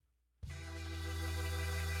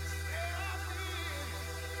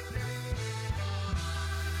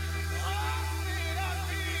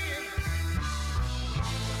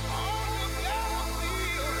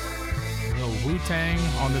Tang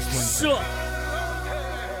on this Wednesday. Suck.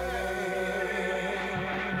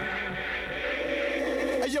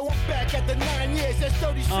 Yo, I'm back at the 9 years, that's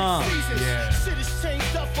 36 seasons. Yeah. Shit has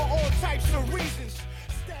changed up for all types of reasons.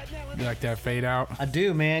 You like that fade out? I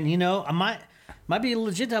do, man. You know, I might be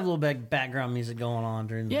legit to have a little bit background music going on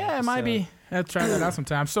during the Yeah, it might episode. be. Let's try that out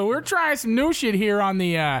sometime. So we're trying some new shit here on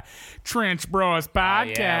the Trench Bros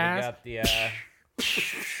podcast. Yeah, we got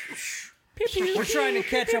the. We're trying to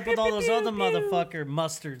catch up with all those other motherfucker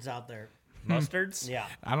mustards out there. Mustards? Yeah.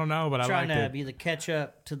 I don't know, but I Trying like to it. be the catch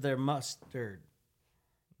up to their mustard.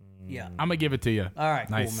 Yeah. I'm gonna give it to you. All right,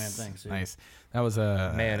 Nice. cool, man. Thanks. Dude. Nice. That was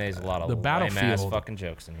Mayonnaise, a lot of The lame-ass Battlefield fucking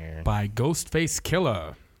jokes in here. by Ghostface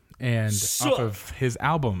Killah, and off of his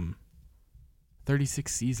album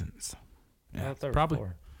 36 Seasons. Yeah, probably.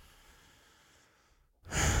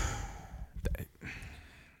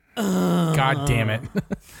 God damn it.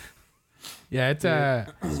 Yeah, it's Sorry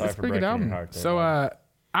it's for a pretty good breaking album. your heart there, So Bob.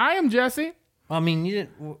 I am Jesse. I mean, you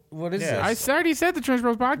didn't. What is Yeah, this? I already said the Trench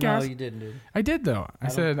Bros podcast. No, you didn't, dude. I did though. I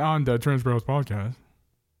said on the Trench Bros podcast.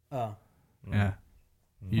 Oh. Yeah.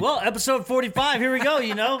 Well, episode 45. Here we go.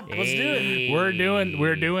 You know, let's do it.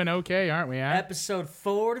 We're doing okay, aren't we? Huh? Episode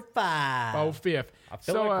 45. Oh, fifth. I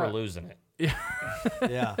feel So, like we're losing it.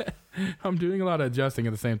 Yeah. I'm doing a lot of adjusting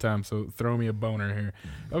at the same time, so throw me a boner here.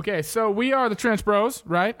 Okay, so we are the Trench Bros,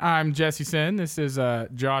 right? I'm Jesse Sin. This is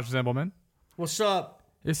Josh Zimbelman. What's up?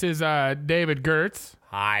 This is David Gertz.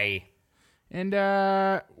 Hi. And,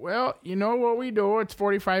 well, you know what we do. It's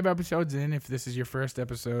 45 episodes in. If this is your first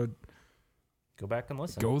episode, Go back and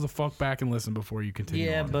listen. go the fuck back and listen before you continue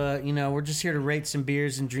Yeah, on. but you know, we're just here to rate some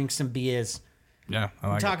beers and drink some beers. Yeah, I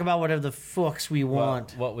like Talk it. about whatever the fucks we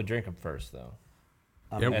want. What would drink them first, though?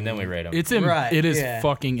 Yep. And then we rate them. Right, it is yeah.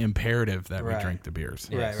 fucking imperative that we Right. drink the beers.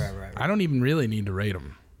 Right. I don't even really need to rate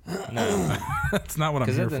them. No. That's not what I'm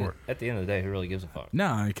Because here at, for. at the end of the day, who really gives a fuck?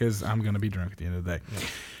 No, because I'm going to be drunk at the end of the day.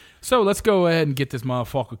 So let's go ahead and get this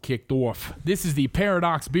motherfucker kicked off. This is the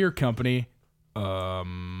Paradox Beer Company. It's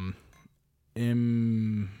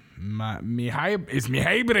me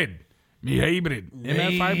hybrid.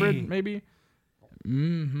 MF hybrid, maybe?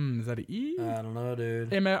 Is that an E? I don't know,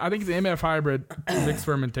 dude. I think it's MF hybrid mixed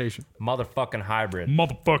fermentation. Motherfucking hybrid.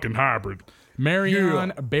 Motherfucking hybrid.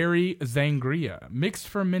 Marion Berry Sangria. Mixed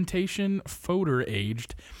fermentation, fodder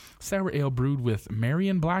aged. Sour ale brewed with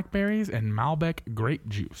Marion blackberries and Malbec grape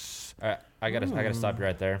juice. All right, I gotta stop you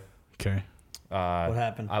right there. Okay. What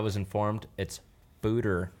happened? I was informed it's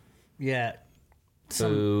fooder. Yeah.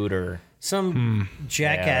 Fooder. Some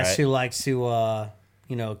jackass Yeah, right. who likes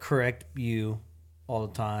to, correct you all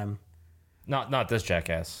the time. Not this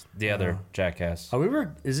jackass. The other jackass.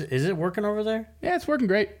 Is it working over there? Yeah, it's working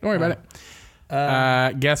great. Don't worry about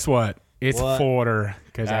it. Guess what? It's What? fodder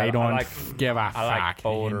because I I don't like- give a I like fuck.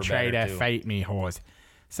 fodder and try better, to too. fight me, horse.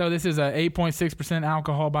 So this is a 8.6%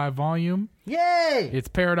 alcohol by volume. Yay! It's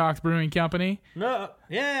Paradox Brewing Company. No.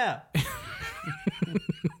 Yeah.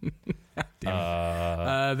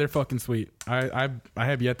 They're fucking sweet. I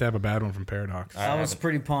have yet to have a bad one from Paradox. I was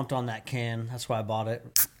pretty pumped on that can. That's why I bought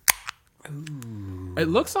it. It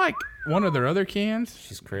looks like one of their other cans.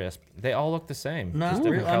 She's crisp. They all look the same. No, just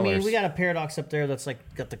different I mean, colors. we got a Paradox up there that's like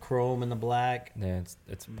got the chrome and the black. Yeah,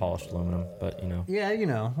 it's polished aluminum, but you know. Yeah,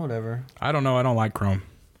 whatever. I don't know. I don't like chrome.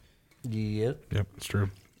 Yep. Yep, it's true.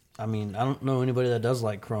 I mean, I don't know anybody that does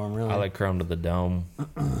like chrome, really. I like chrome to the dome.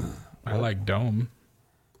 I like dome.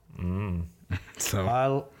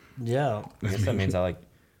 So yeah. I guess that means I like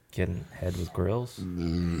getting head with grills.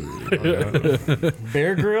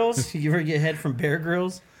 Bear Grylls? You ever get head from Bear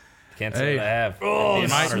Grylls? Can't say that I have. Oh, It'd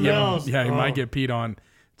be an it honor, smells. though. yeah, you Oh. might get peed on.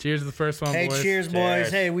 Cheers to the first one, Hey, boys. cheers, boys.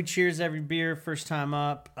 Cheers. Hey, we cheers every beer first time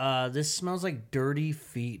up. This smells like dirty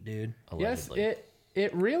feet, dude. Yes, Allegedly.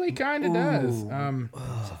 it really kind of does.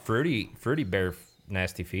 It's a fruity bear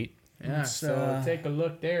nasty feet. Yeah. So take a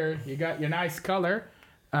look there. You got your nice color.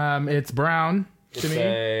 It's brown to me.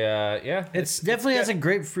 It's definitely has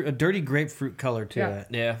a dirty grapefruit color to Yeah. it.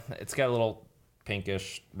 Yeah, it's got a little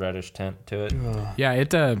pinkish, reddish tint to it. Yeah,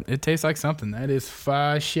 it tastes like something. That is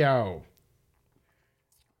for show.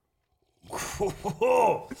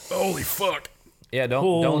 Holy fuck. Yeah,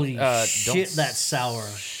 Holy don't shit, that's sour.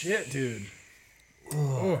 Shit, dude.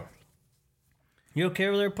 You okay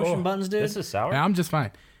over there pushing buttons, dude? This is sour. Yeah, I'm just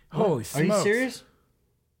fine. Holy Are smokes. you serious?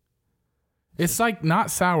 It's like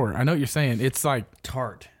not sour. I know what you're saying. It's like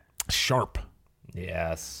Tart. sharp.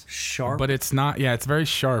 Yes. Sharp? But it's not. Yeah, it's very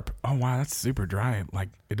sharp. Oh, wow. That's super dry. Like,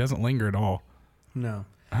 it doesn't linger at all. No.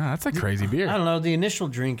 That's a crazy I beer. don't know. The initial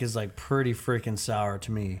drink is like pretty freaking sour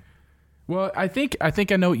to me. Well, I think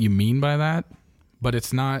I know what you mean by that, but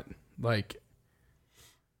it's not like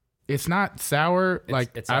It's not sour.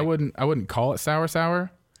 it's I like- wouldn't call it sour.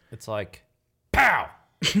 It's like, pow.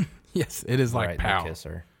 Yes, it is like Right in the pow.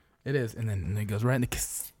 kisser. It is, and then it goes right in the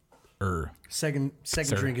kiss. Second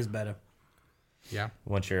Sir. drink is better. Yeah.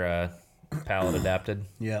 Once you're palate adapted.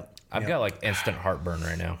 Yep. I've got like instant heartburn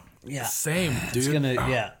right now. Yeah. Same, dude. It's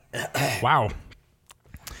gonna Wow.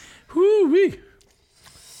 Woo-wee.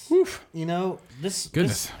 Woof. You know, this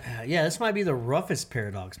Goodness. this might be the roughest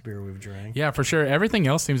Paradox beer we've drank. Yeah, for sure. Everything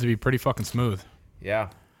else seems to be pretty fucking smooth. Yeah.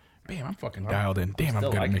 Damn, I'm fucking dialed in. Damn, I'm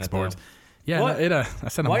still good at liking mixed it, though. boards. Yeah, What? no, I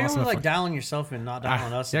said I'm Why are you awesome. only like dialing yourself in, not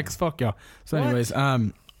dialing us? Yeah, in? cause fuck y'all. So, What? anyways,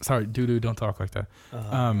 sorry, doo-doo, don't talk like that.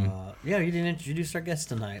 Yeah, you didn't introduce our guest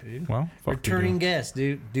tonight, dude. Well, fuck Returning doo-doo. guest,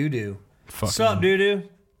 dude. Doo-doo. Fucking- What's up, Doo-doo?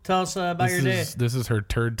 Tell us about your day. This is her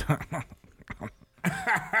third time.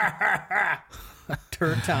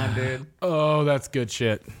 Third time, dude. Oh, that's good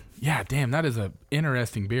shit. Yeah, damn, that is a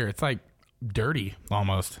interesting beer. It's like dirty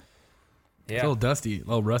almost. It's a Yeah. little dusty, a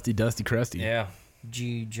little rusty, dusty, crusty. Yeah.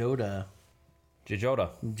 G-Joda. Jajota.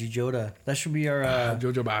 G-Joda. That should be our...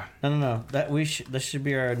 Jojo Ba. No. That should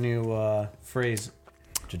be our new phrase.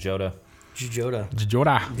 Jajota. G-Joda.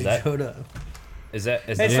 Jojoda. That- G-Joda. Is that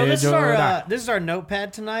Hey, so G-Joda. this is our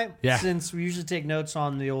notepad tonight. Yeah. Since we usually take notes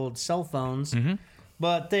on the old cell phones, Mm-hmm.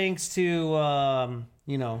 but thanks to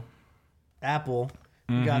Apple,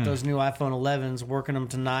 we got those new iPhone 11s. Working them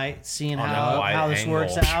tonight, seeing how wide this angle.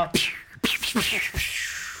 works out.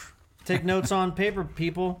 Take notes on paper,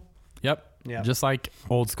 people. Yep. Yeah. Just like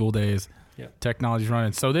old school days. Yep. Technology's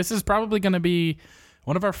running. So this is probably going to be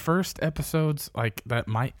one of our first episodes like that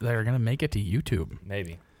are going to make it to YouTube.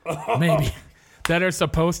 maybe? Maybe. That are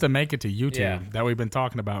supposed to make it to YouTube Yeah. that we've been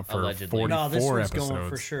talking about for Allegedly. 44 No, this one's episodes. going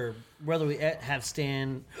for sure. Whether we have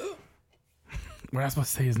Stan, We're not supposed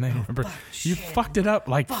to say his name. Remember, you fucked it up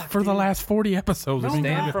for the last 40 episodes. We've been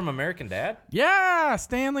Dan doing- from American Dad? Yeah,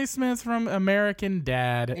 Stanley Smith from American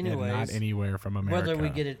Dad, and Anyways, not anywhere from America. whether we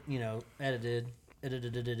get it,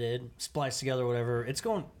 edited, spliced together, whatever,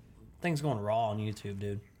 things going raw on YouTube,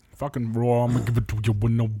 dude. fucking raw, I'm gonna give it to you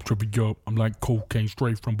with no trivia. I'm like cocaine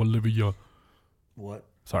straight from Bolivia. What?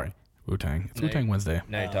 Sorry, Wu-Tang. It's No, Wu-Tang Wednesday.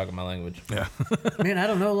 Now you're talking my language. Yeah, Man, I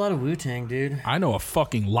don't know a lot of Wu-Tang, dude. I know a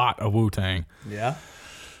fucking lot of Wu-Tang. Yeah.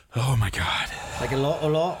 Oh my god, Like a lot.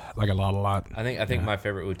 like a lot. I think my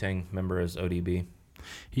favorite Wu-Tang member is ODB.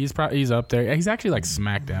 He's up there. He's actually like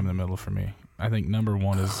smack dab in the middle for me. I think my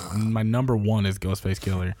number one is Ghostface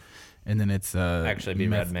Killer, and then it's Actually, be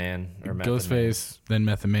Redman or Method Ghostface, then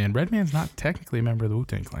Method Man. Redman's not technically a member of the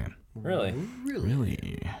Wu-Tang Clan. Man. Really?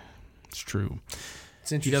 Really, it's true.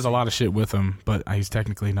 It's interesting. He does a lot of shit with them, but he's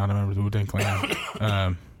technically not a member of the Wu-Tang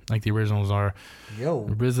Clan. Like the originals are Yo.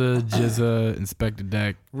 RZA, Jizza, Inspector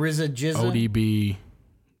Deck, RZA, Jizza. ODB,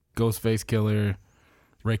 Ghostface Killer,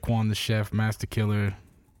 Raekwon the Chef, Master Killer,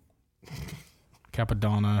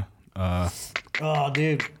 Capadonna. Oh,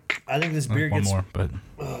 dude. I think this beer One gets more, but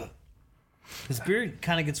this beer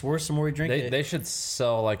kind of gets worse the more you drink it. They should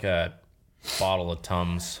sell like a bottle of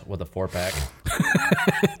Tums with a 4-pack.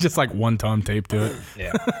 just like one Tom tape to it.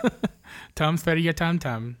 Yeah. Tom's for your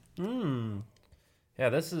Tom. Yeah,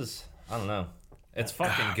 this is, I don't know. It's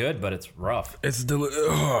fucking good, but it's rough. It's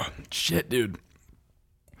shit, dude.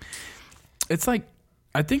 It's like,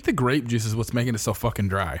 I think the grape juice is what's making it so fucking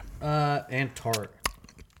dry. And tart.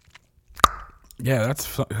 Yeah,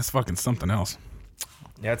 that's fucking something else.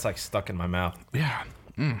 Yeah, it's like stuck in my mouth. Yeah.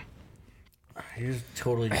 You're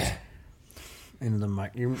totally just into the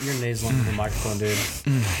mic. You're nasaling into the microphone, dude.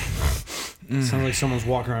 Sounds like someone's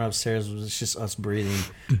walking around upstairs. It's just us breathing.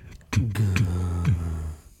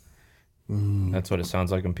 That's what it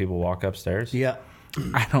sounds like when people walk upstairs. Yeah.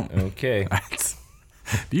 I don't. Okay.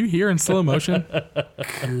 Do you hear in slow motion?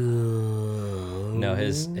 No,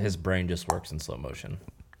 his brain just works in slow motion.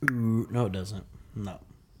 No, it doesn't. No.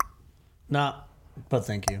 Nah. But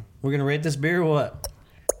thank you. We're gonna rate this beer or what?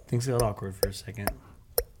 Things got awkward for a second.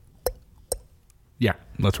 Yeah,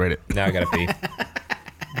 let's rate it. Now I gotta pee.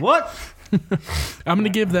 What? I'm gonna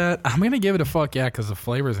give it a fuck yeah because the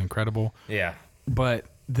flavor is incredible. Yeah. But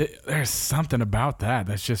there's something about that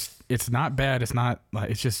that's just, it's not bad. It's not like,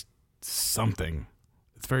 it's just something.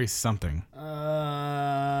 It's very something. You're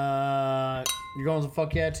going with the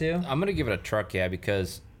fuck yeah too? I'm gonna give it a truck yeah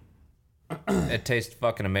because it tastes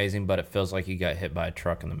fucking amazing, but it feels like you got hit by a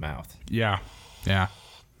truck in the mouth. Yeah. Yeah.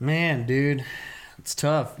 Man, dude, it's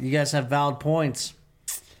tough. You guys have valid points,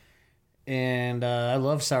 and I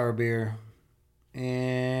love sour beer,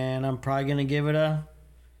 and I'm probably gonna give it a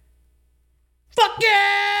fuck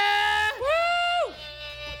yeah!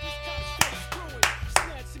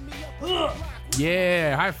 Woo!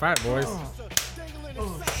 Yeah. High five, boys.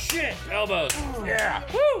 Shit! Elbows. Yeah!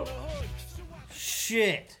 Woo!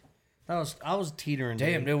 shit. I was teetering.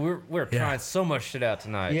 Damn, dude, we're trying so much shit out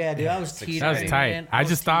tonight. Yeah, dude, I was teetering. That was tight. man. I was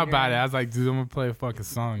just thought about it. teetering. I was like, dude, I'm gonna play a fucking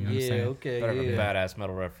song. You know what I'm Yeah, saying? okay, Better have a yeah. badass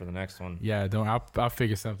metal rep for the next one. Yeah, don't. I'll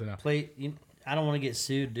figure something out. I don't want to get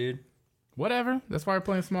sued, dude. Whatever. That's why we're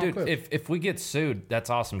playing small Dude, clips. if we get sued, that's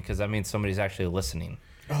awesome because that means somebody's actually listening.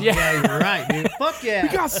 Yeah, you're right, dude. Fuck yeah. We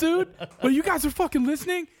got sued, but you guys are fucking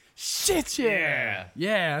listening. Shit, yeah.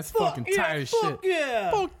 Yeah, that's fucking tight as shit. Fuck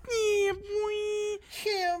yeah. Fuck yeah, boy.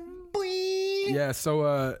 Yeah, boy. Yeah,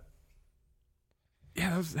 so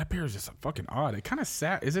yeah, that beer is just fucking odd. It kind of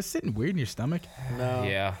sat. Is it sitting weird in your stomach? No.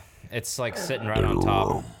 Yeah, it's like sitting right on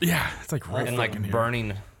top Yeah, it's like right and fucking like here.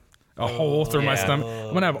 burning. A hole through my yeah. stomach.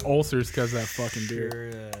 I'm gonna have ulcers because of that fucking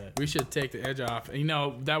beer. Sure, We should take the edge off. You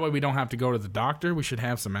know, that way we don't have to go to the doctor. We should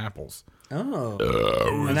have some apples. Oh.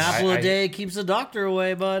 An apple a I- day keeps the doctor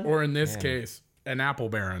away, bud. Or in this case, an apple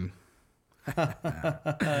baron.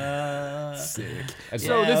 Sick.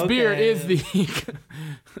 So Yeah, this beer okay.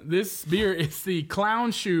 is the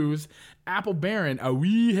Clown Shoes Apple Baron, a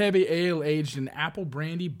wee heavy ale aged in apple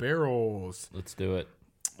brandy barrels. Let's do it.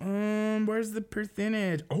 Where's the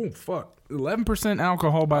percentage? Oh fuck, 11%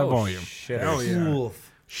 alcohol by volume. shit. Hell yeah.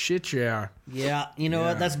 Oof. Shit yeah. Yeah, you know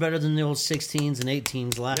what? That's better than the old 16s and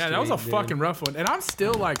 18s last Yeah, that was a week, dude. fucking rough one, and I'm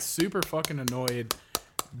still like super fucking annoyed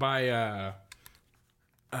by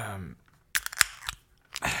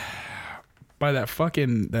that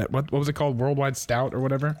fucking what was it called, Worldwide Stout or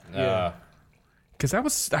whatever? Yeah. Because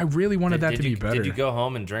I really wanted that to be better. Did you go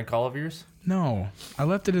home and drink all of yours? No, I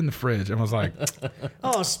left it in the fridge and was like,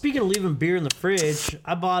 Oh, speaking of leaving beer in the fridge,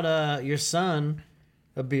 I bought your son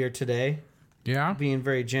a beer today, yeah, being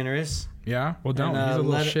very generous. yeah. Well, don't. And, He's a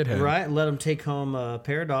little shithead. Right? Let him take home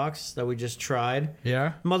Paradox that we just tried.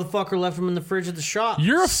 Yeah. Motherfucker left him in the fridge at the shop.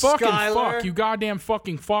 You're a fucking Skylar, fuck. You goddamn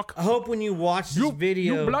fucking fuck. I hope when you watch this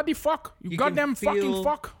video, You bloody fuck. You you goddamn can feel, fucking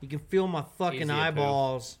fuck. You can feel my fucking Easy,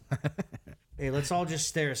 eyeballs. Hey, let's all just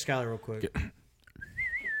stare at Skylar real quick.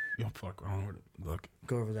 Yo, fuck. I don't know where to look.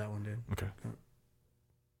 Go over that one, dude. Okay.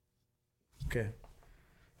 Okay.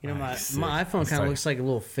 You know, my Sick. my iPhone kind Sorry. of looks like a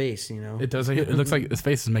little face, you know? It does. It looks like his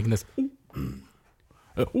face is making this.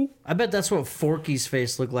 Ooh. I bet that's what Forky's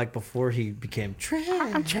face looked like before he became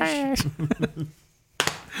trash. Trash.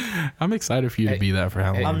 I'm excited for you to be that for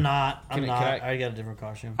Halloween. I'm not. I'm Can not. I- I got a different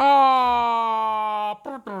costume. Oh,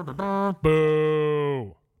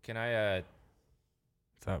 boo. Can I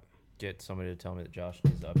What's up? get somebody to tell me that Josh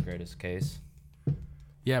needs to upgrade his case?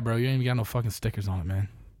 Yeah, bro, you ain't even got no fucking stickers on it, man.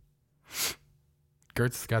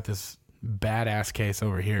 Gert's got this badass case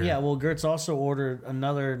over here. Yeah, well, Gertz also ordered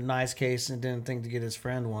another nice case and didn't think to get his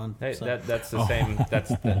friend one. Hey, so- that's the same.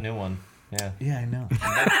 That's the new one. Yeah. Yeah, I know.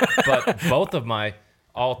 But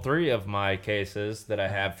all three of my cases that I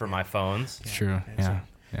have for my phones. It's true. Yeah.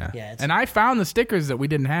 Yeah. Yeah, it's- And I found the stickers that we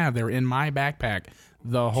didn't have. They were in my backpack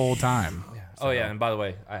the whole time. Oh yeah, and by the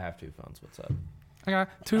way, I have 2 phones. What's up? I got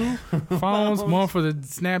 2 phones, one for the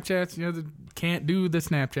Snapchats, the other can't do the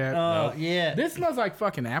Snapchat. Oh, yeah. This smells like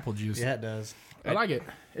fucking apple juice. Yeah, it does. I like it.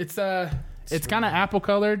 It's kind of apple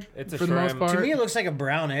colored It's a for the most Shrimp. part. To me, it looks like a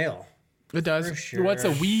brown ale. It does. for sure. Well, it's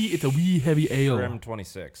a wee heavy ale. Rim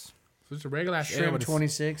 26. So it's a regular ass ale, Shrimp but it's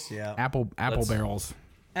 26, yeah. apple Let's- barrels.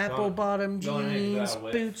 Apple bottom go ahead and give jeans, that a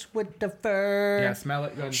whiff. boots with the fur. Yeah, smell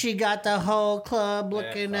it. Go ahead. She got the whole club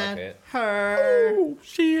looking fuck at it. her. Ooh,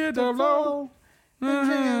 she hit the low.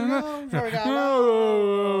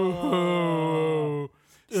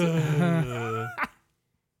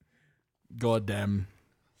 God damn.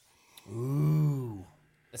 Ooh.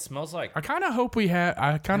 It smells like I kind of hope we have.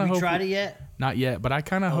 I kind of Have hope you tried it yet? not yet, but I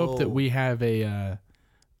kind of hope that Oh. we have a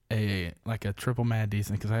triple mad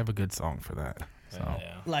decent because I have a good song for that. So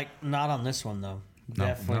yeah. Like, not on this one, though.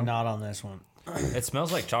 Definitely not on this one. It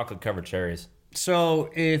smells like chocolate covered cherries. So,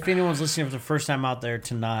 if anyone's listening for the first time out there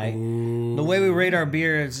tonight, the way we rate our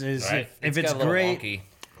beer is Right? if it's got a little great, wonky.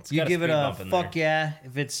 It's you got give it speed a bump in fuck there. yeah.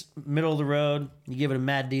 If it's middle of the road, you give it a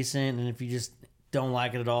mad decent. And if you just don't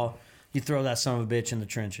like it at all, you throw that son of a bitch in the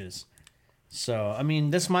trenches. So, I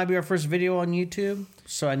mean, this might be our first video on YouTube.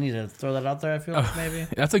 So, I need to throw that out there, I feel like, maybe.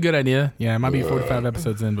 that's a good idea. Yeah, it might be 45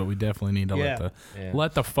 episodes in, but we definitely need to Yeah.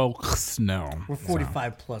 let the folks know. We're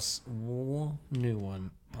 45 plus new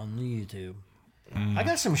one on the YouTube. I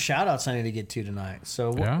got some shout outs I need to get to tonight.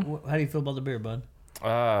 So, Yeah? how do you feel about the beer, bud?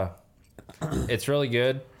 It's really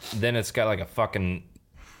good. Then it's got like a fucking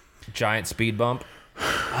giant speed bump,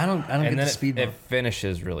 I don't get and the then speed it bump.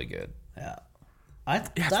 finishes really good. Yeah. I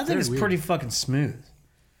think very it's weird. pretty fucking smooth.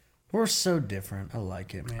 We're so different. I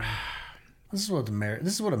like it, man. This is what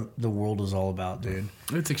the world is all about, dude.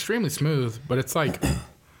 It's extremely smooth, but it's like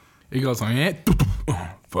it goes like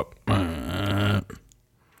fuck.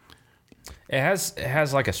 It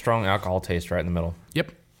has like a strong alcohol taste right in the middle.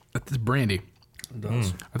 Yep. That's brandy. It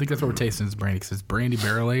does. I think that's what we're tasting is brandy because it's brandy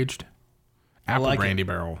barrel aged. Apple like brandy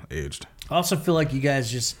barrel aged. I also feel like you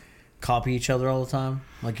guys just copy each other all the time.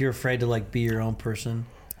 Like you're afraid to like be your own person.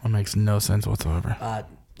 That makes no sense whatsoever. I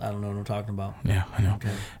don't know what I'm talking about. Yeah, I know.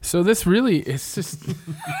 Okay. So this really, it's just...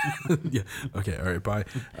 yeah. Okay, all right, bye.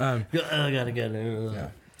 I gotta get it.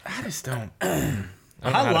 I just don't...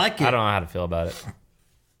 I like it. I don't know how to feel about it.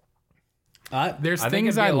 There's I think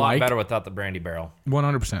things it'd be I a lot like. better without the brandy barrel.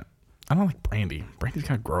 100%. I don't like brandy. Brandy's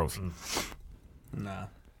kind of gross. Nah.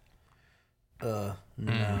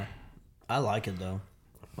 Nah. I like it though.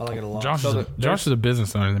 I like it a lot. Josh is a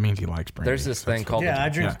business owner. That means he likes brandy. There's this thing called I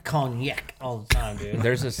drink Yeah. cognac all the time, dude.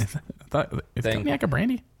 there's this I thought, is thing. cognac a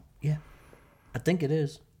brandy? Yeah. I think it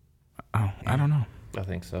is. Oh, I don't know. I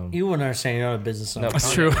think so. You wouldn't understand. You're not a business owner. No,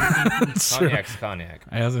 That's true. That's true. Cognac's cognac.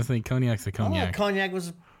 I also think cognac's a Oh, cognac. cognac was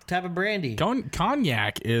a type of brandy.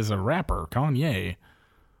 Cognac is a rapper. Kanye.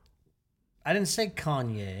 I didn't say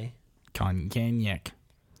Kanye. Cognac.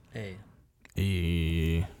 Hey,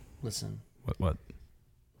 listen. What?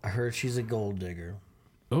 I heard she's a gold digger.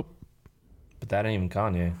 Oh, But that ain't even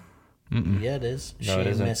Kanye. Yeah, it is. No, She it ain't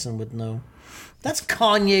isn't. messing with no. That's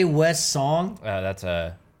Kanye West's song. That's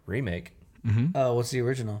a remake. Oh, what's the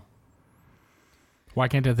original? why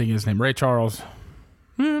can't I think of his name? Ray Charles.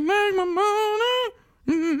 Well,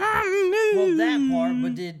 that part,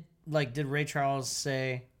 but did Ray Charles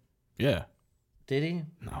say? Yeah. Did he?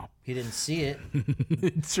 No. He didn't see it.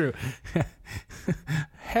 It's true.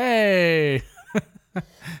 Hey.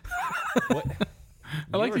 What?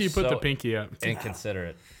 I like that you put so the pinky up.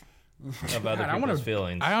 Inconsiderate of other God, I people's wanna-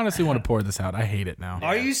 feelings. I honestly want to pour this out. I hate it now.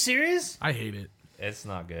 Are you serious? I hate it. It's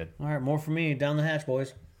not good. All right, more for me. Down the hatch,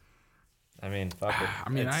 boys. I mean, fuck it. I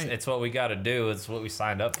mean, it's what we got to do. It's what we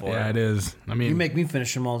signed up for. Yeah, it is. I mean, You make me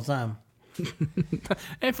finish them all the time.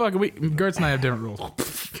 hey, fuck it. Gertz and I have different rules.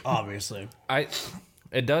 Obviously,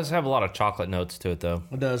 It does have a lot of chocolate notes to it, though.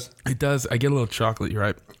 it does. It does. I get a little chocolate. You're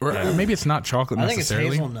right. Or maybe it's not chocolate I think it's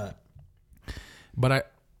necessarily. hazelnut.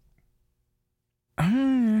 But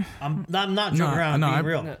I'm not joking around. I'm being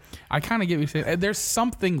real. I kind of get what you're saying. There's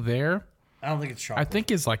something there. I don't think it's I chocolate. think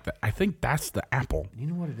is like the. I think that's the apple. You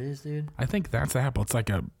know what it is, dude? I think that's the apple. It's like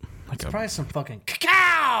a Probably some fucking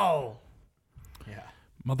cacao. Yeah.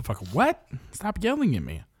 motherfucker. What? Stop yelling at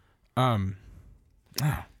me. I'm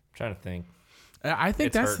trying to think. I think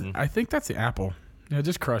It's that's. hurting. I think that's the apple. Yeah,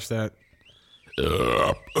 just crush that.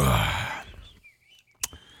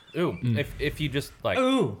 Ooh, if you just like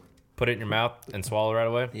Ooh. put it in your mouth and swallow right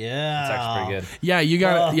away, Yeah. it's actually pretty good. Yeah, you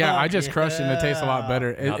got it. Yeah, I Oh, just crushed it and it tastes a lot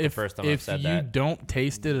better. Not the if first time I've if said you that. don't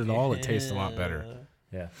taste it at all, it tastes a lot better.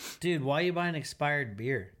 Yeah. Dude, why are you buying expired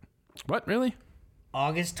beer? What, really?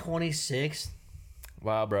 August 26th,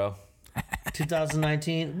 Wow, bro.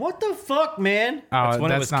 2019. What the fuck, man? Oh,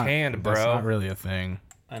 when it was canned, That's bro. not really a thing.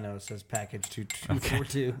 I know it says package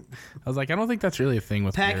 242. I was like, I don't think that's really a thing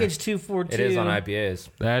with beer. Package 242. It is on IPAs.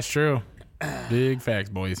 That's true. Big facts,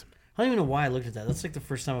 boys. I don't even know why I looked at that. That's like the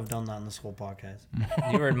first time I've done that in this whole podcast.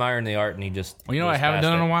 You were admiring the art, and he just. Well, you know what I whizzed haven't past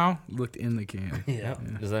done in it. a while? Looked in the can. Yeah.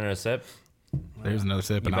 Is that a sip? There's another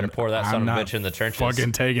sip. You and better I'm, pour that I'm son of a not bitch in the trenches.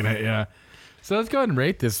 Fucking taking it, yeah. So let's go ahead and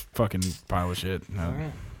rate this fucking pile of shit.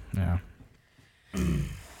 Yeah.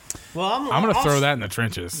 Well, I'm going to throw that in the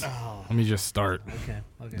trenches. Let me just start.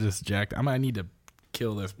 Okay. Just jacked. I need to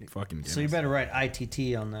kill this fucking Guinness So you better write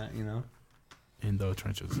ITT on that, you know? in those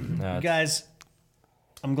trenches. No, You it's- guys,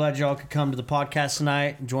 I'm glad y'all could come to the podcast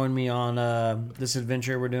tonight. Join me on this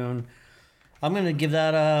adventure we're doing. I'm going to give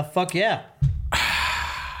that a fuck yeah.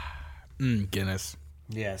 Guinness.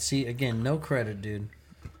 Yeah, see, again, no credit, dude.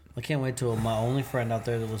 I can't wait till my only friend out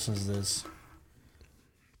there that listens to this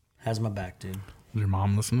has my back, dude. Does your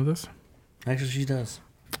mom listen to this? Actually, she does.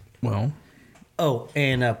 Well. Oh,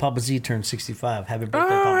 and Papa Z turned 65. Happy birthday,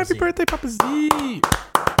 Oh, Papa happy Z. birthday, Papa Z.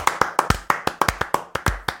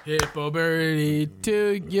 Hippo birdie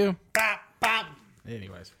to you. Bop, bop.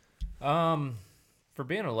 Anyways. For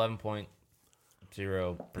being 11.0%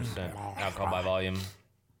 alcohol by volume,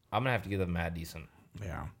 I'm gonna have to give them mad decent.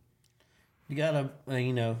 Yeah. You got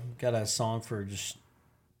a song for just...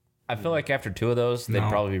 I feel like after two of those, they'd No.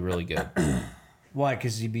 probably be really good. Why?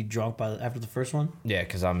 Because you'd be drunk after the first one? Yeah,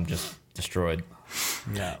 because I'm just destroyed.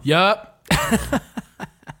 Yeah. Yup.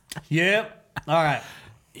 Yep. All right.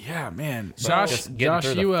 Yeah, man. But just getting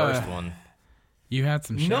through you the first one. you had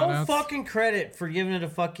some No shout-outs? fucking credit for giving it a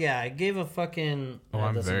fuck yeah. I gave a fucking... Oh,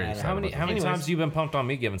 I'm doesn't very matter. excited. How many Anyways. times have you been pumped on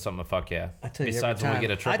me giving something a fuck yeah? I tell you Besides every when we time.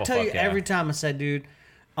 get a triple I tell fuck you yeah. every time I said, dude,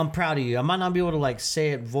 I'm proud of you. I might not be able to like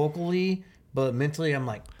say it vocally, but mentally I'm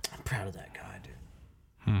like, I'm proud of that guy,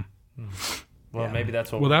 dude. Well, maybe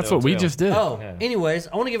that's what. Well, we're that's doing what we too. just did. Oh, Yeah. anyways,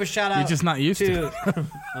 I want to give a shout out. You're just not used to.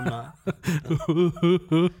 I'm not.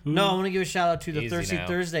 No, I want to give a shout out to the Easy Thirsty now.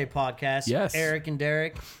 Thursday podcast. Yes. Eric and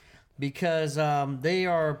Derek, because they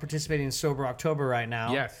are participating in Sober October right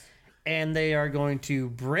now. Yes. And they are going to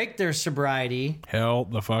break their sobriety Hell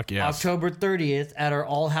the fuck yes. October 30th at our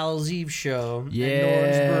All Hallows Eve show at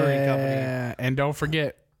Norris Brewing Company. Yeah. And don't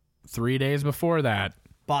forget, 3 days before that,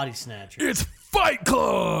 Body Snatcher. it's Fight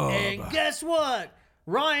Club. And guess what?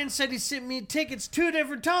 Ryan said he sent me tickets 2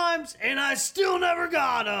 different times, and I still never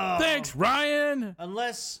got them. Thanks, Ryan.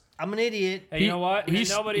 Unless I'm an idiot. Hey, you know what? he's-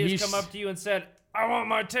 Nobody has he's- come up to you and said, "I want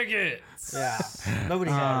my ticket." Yeah.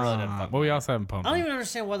 Nobody has. But we also haven't pumped. I don't even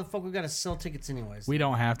understand why the fuck we got to sell tickets anyways. We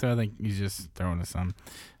don't have to. I think he's just throwing us some.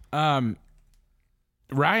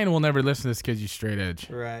 Ryan will never listen to this because you straight edge.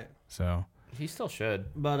 Right. So He still should.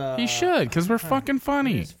 But he should, because we're fucking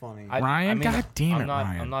funny. It's funny. Ryan, God damn it,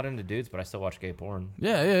 Ryan. I'm not into dudes, but I still watch gay porn.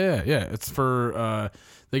 Yeah. It's for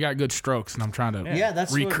they got good strokes, and I'm trying to Yeah,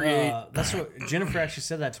 that's recreate. that's what Jennifer actually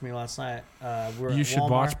said that to me last night. We're You at should Walmart.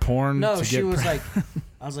 watch porn. No, to she get was like,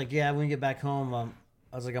 I was like, yeah, when we get back home,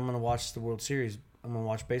 I was like, I'm gonna watch the World Series. I'm gonna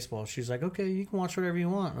watch baseball. She's like, okay, you can watch whatever you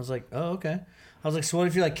want. I was like, oh, okay. I was like, so what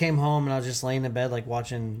if you like came home and I was just laying in bed like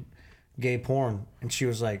watching gay porn? And she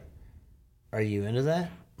was like, are you into that?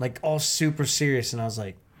 Like all super serious. And I was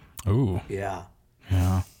like, Ooh, yeah.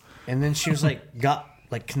 yeah. And then she was like, got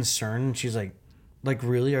like concerned, and she's like,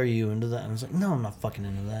 really, are you into that? And I was like, no, I'm not fucking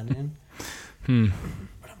into that, man.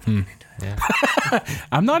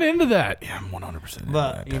 I'm not into that. Yeah, I'm 100% into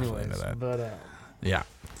But that. Definitely anyways, into that. but Yeah.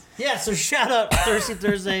 yeah. So shout out Thirsty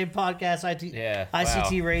Thursday podcast,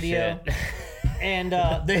 ICT Wow. Radio, Shit. and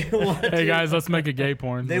they want Hey guys, let's make a gay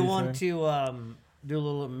porn. they What do you want say? to do a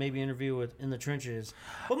little maybe interview with In the Trenches,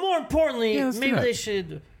 but more importantly, Yeah, let's do maybe that. they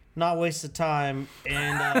should not waste the time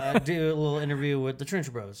and do a little interview with the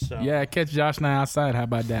Trench Bros. So Yeah, catch Josh and I outside. How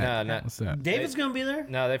about that? No. What's that? David's gonna be there.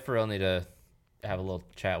 No, they for real need to have a little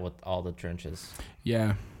chat with all the trenches.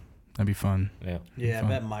 Yeah, that'd be fun. Yeah. Yeah, I Fun.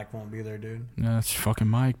 bet Mike won't be there, dude. Yeah, that's fucking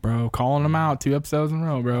Mike, bro. Calling him out 2 episodes in a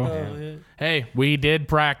row, bro. Yeah. Hey, we did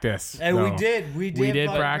practice. Hey, though. we did did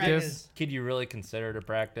fucking practice. Could you really consider to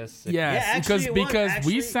practice? Yes, Yeah, actually, it was. because we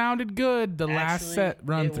Actually- sounded good the last Actually, set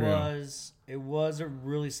run through. It was a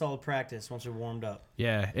really solid practice once we warmed up.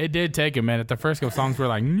 Yeah, it did take a minute. The first couple songs were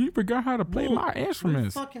like, you forgot how to play my We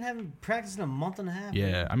instruments. fucking haven't practiced in a month and a half.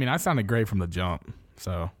 Yeah, I mean, I sounded great from the jump.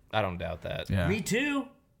 So, I don't doubt that. yeah. Me too.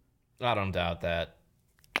 I don't doubt that.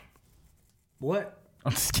 What?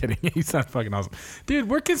 I'm just kidding. He sounds fucking awesome. Dude,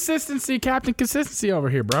 we're consistency, Captain Consistency over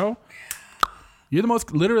here, bro. You're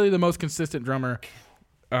literally the most consistent drummer,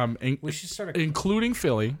 We should start a. including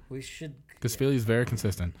Philly, We should. because Philly is very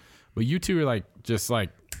consistent. But you two are like, just like,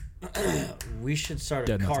 We should start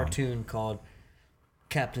a Dead nuts on it. cartoon called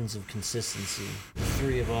Captains of Consistency. The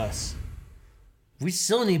 3 of us. We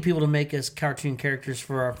still need people to make us cartoon characters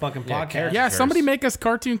for our fucking Yeah, podcast. characters. yeah, somebody make us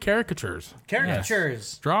cartoon caricatures.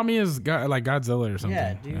 Caricatures. Draw me as like Godzilla or something.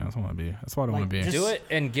 Yeah, dude. that's what I want to be. That's what I want to be. just- Do it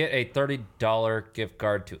and get a $30 gift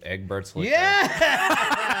card to Egbert's Liquor.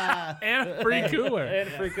 Yeah. And a free cooler. And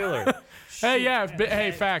a free cooler. Hey, yeah.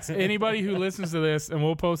 Hey, facts. Anybody who listens to this, and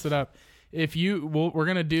we'll post it up. If you, we're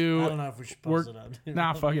gonna do. I don't know if we should post it up. dude.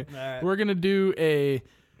 Nah, fuck it. All right. We're gonna do a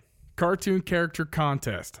cartoon character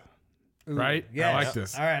contest. Right? I yes. like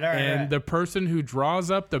this. All right, And all right. the person who draws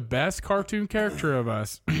up the best cartoon character of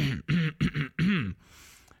us,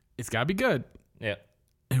 it's gotta be good. Yeah.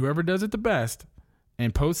 Whoever does it the best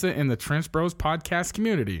and posts it in the Trench Bros podcast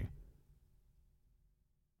community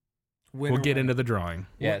Winner, will get winner. into the drawing.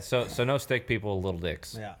 Yeah. So no stick people, little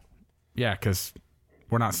dicks. Yeah. Yeah, because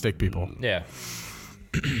we're not stick people. Yeah.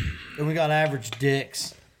 And we got average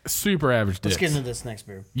dicks. Super average dicks. Let's get into this next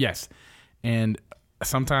beer. Yes. And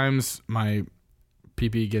sometimes my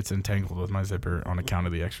PP gets entangled with my zipper on account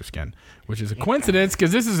of the extra skin, which is a coincidence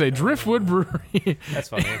because this is a Driftwood brewery. That's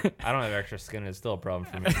funny. I don't have extra skin. It's still a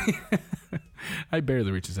problem for me. I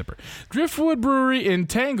barely reach a zipper. Driftwood Brewery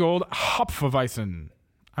Entangled Hopfeweizen.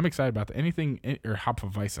 I'm excited about that. Anything, or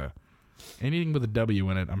Hopfeweizen. Anything with a W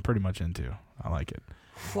in it, I'm pretty much into. I like it.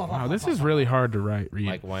 Wow, this is really hard to read.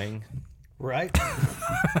 Like Wang Right?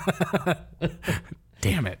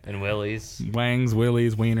 Damn it. and Willie's. Wangs,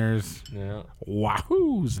 Willies, Wieners, Yeah.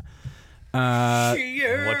 Wahoos.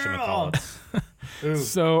 Whatchamacallits. Ooh,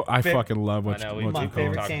 So I fucking love what I know, you we my call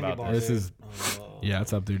favorite talked candy about bar. This dude. is, Oh. yeah,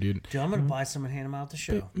 it's up there, dude. Dude, I'm going to buy some and hand them out at the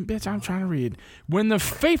show. Bitch, I'm trying to read. When the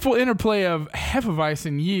fateful interplay of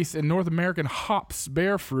Hefeweizen yeast and North American hops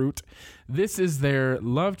bear fruit, this is their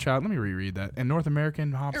love child. Let me reread that. And North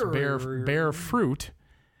American hops bear fruit.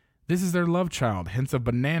 This is their love child. Hints of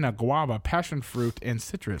banana, guava, passion fruit, and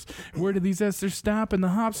citrus. Where do these esters stop and the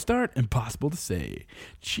hops start? Impossible to say.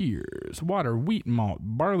 Cheers. Water, wheat malt,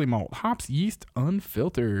 barley malt, hops, yeast,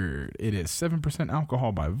 unfiltered. It is 7%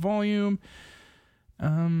 alcohol by volume.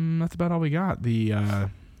 That's about all we got. It's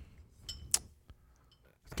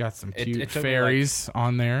got some cute fairies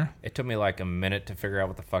on there. It took me like a minute to figure out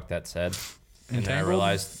what the fuck that said. And then I Entangled?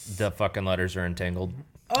 realized the fucking letters are entangled.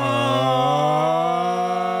 Oh.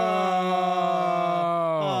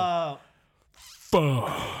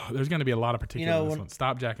 There's going to be a lot of particulate in this when- one.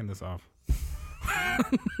 Stop jacking this off.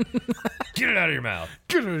 Get it out of your mouth.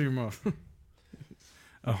 Get it out of your mouth.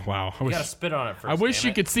 Oh, wow. You gotta spit on it first. I wish damn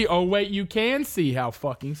you it. could see. Oh, wait, you can see how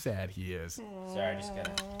fucking sad he is. Sorry, I just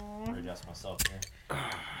gotta readjust myself here.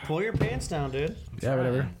 Pull your pants down, dude. Yeah,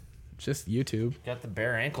 whatever. Just YouTube. Got the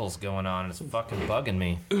bare ankles going on. It's fucking bugging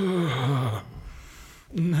me.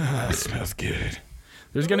 That smells good.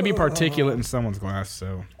 There's going to be particulate in someone's glass,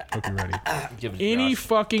 so hope you're ready. Give it to Any Josh.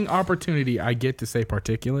 fucking opportunity I get to say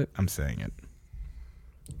particulate, I'm saying it.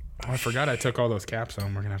 Oh, I forgot I took all those caps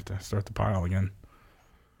on. We're going to have to start the pile again.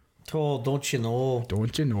 Oh, don't you know?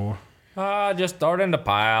 Don't you know? Just throw it in the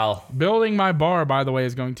pile. Building my bar, by the way,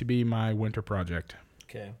 is going to be my winter project.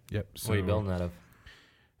 Okay. Yep. So What are you building that of?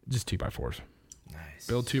 Just 2x4s. Nice.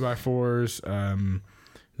 Build 2x4s.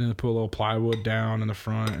 Then put a little plywood down in the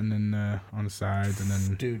front and then on the sides, and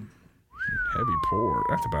then Dude, heavy pour.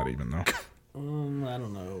 That's about even though. I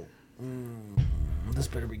don't know. This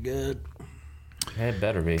better be good. It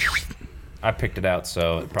better be. I picked it out,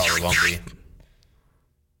 so it probably won't be.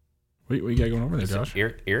 What you got going over there, Josh?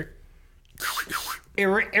 Eric?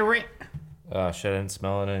 Eric. Oh, shit, I didn't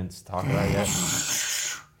smell it. I didn't talk about it yet.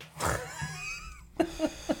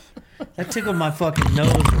 That tickled my fucking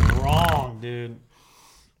nose wrong, dude.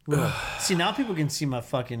 Look. See, now people can see my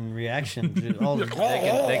fucking reaction. Dude. All the,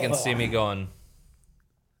 They can see me going.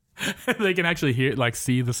 They can actually hear, like,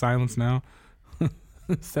 see the silence now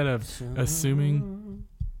instead of assuming.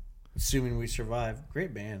 Assuming we survive.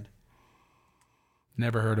 Great band.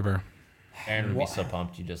 Never heard of her. Aaron would be so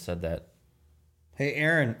pumped you just said that. Hey,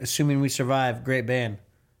 Aaron, assuming we survive. Great band.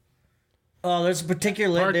 Oh, there's a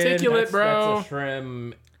particulate, dude. Particulate, bro. That's a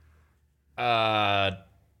Shrim.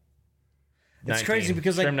 It's crazy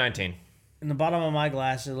because, like, Shrim 19. in the bottom of my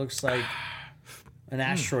glass, it looks like an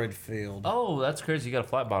asteroid field. Oh, that's crazy. You got a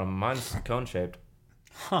flat bottom. Mine's cone shaped.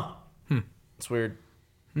 Huh. It's weird.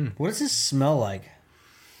 What does this smell like?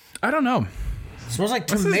 I don't know. It smells like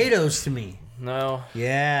tomatoes to me. No.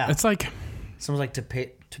 Yeah. It's like It smells like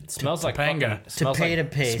It smells like Topanga. fucking, smells Tomato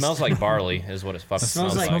like, paste. Smells like barley is what it fucking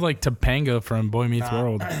Smells smells it smells like Topanga from Boy Meets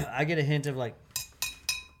World. I get a hint of like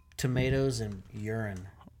tomatoes and urine.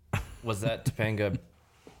 Was that Topanga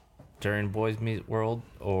during Boys Meet World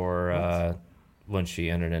or when she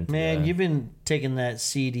entered into Man, the, you've been taking that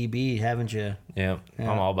CDB, haven't you? Yeah,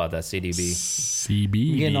 I'm all about that CDB. CB.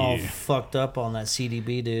 You're getting all fucked up on that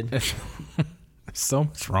CDB, dude. So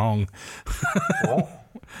much wrong.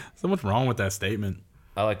 So much wrong with that statement.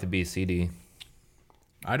 I like to be CD.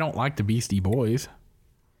 I don't like the Beastie Boys.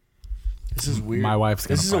 This is weird. My wife's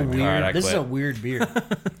gonna This is a fight me. weird. Alright, I this is quit. a weird beer.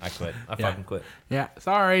 I quit. I Yeah. fucking quit. Yeah,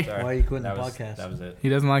 sorry. Sorry. Why are you quitting That the was- podcast? That was it. He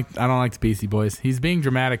doesn't like. I don't like the Beastie Boys. He's being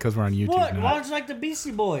dramatic because we're on YouTube What? now. Why don't you like the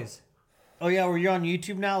Beastie Boys? Oh yeah, well you're on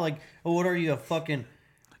YouTube now. Like, oh, what are you, a fucking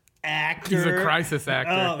actor? He's a crisis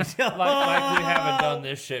actor. Oh, Like we haven't done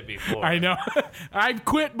this shit before. I know. I've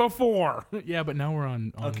quit before. Yeah, but now we're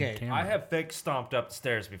on Okay. camera. I have fake stomped up the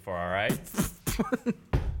stairs before. All right.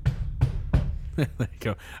 There you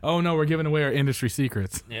go. Oh no, we're giving away our industry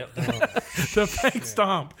secrets. Yep. The fake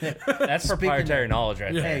stomp. That's proprietary knowledge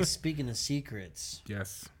right there. Hey, speaking of secrets,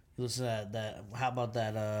 Yes. listen to that. How about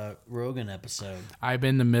that Rogan episode? I'm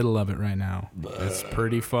in the middle of it right now. It's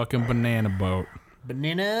pretty fucking banana boat.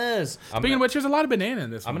 Bananas. Speaking of which, there's a lot of banana in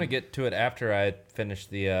this I'm one. gonna get to it after I finish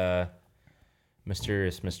the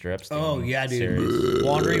Mysterious Mr. Epstein. Oh yeah, dude. series.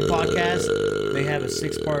 Wandering podcast. They have a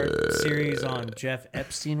 6-part series on Jeff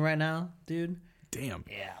Epstein right now, dude. Damn.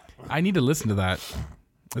 Yeah. I need to listen to that.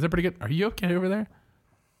 Is that pretty good? Are you okay over there?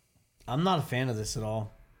 I'm not a fan of this at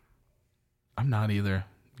all. I'm not either.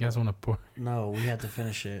 You guys want to pour? No, we have to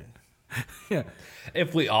finish it. Yeah.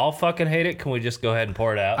 If we all fucking hate it, can we just go ahead and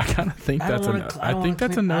pour it out? I kind of think that's don't an. wanna I think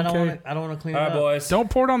that's an okay. I don't want to clean All it right, up. boys. Don't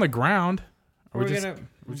pour it on the ground. Are We're we just gonna-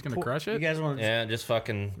 we're just gonna pour- crush You it? guys want to? Yeah, just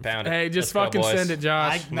fucking pound it. Hey, just Let's go, fucking boys. send it,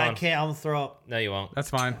 Josh. I on. can't. I'm gonna throw up. No, you won't. That's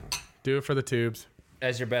fine. Do it for the tubes.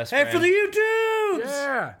 As your best Hey, friend. for the YouTubes.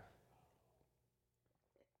 Yeah.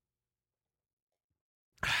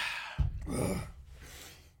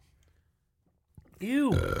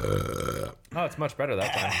 Ew. Oh, it's much better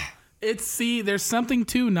that time. There's something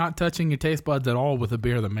to not touching your taste buds at all with a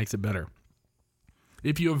beer that makes it better.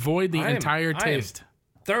 If you avoid the entire taste.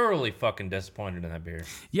 Thoroughly fucking disappointed in that beer.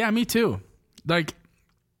 Yeah, me too. Like,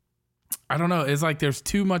 I don't know. It's like there's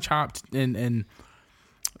too much hop and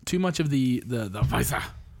too much of the Weisse.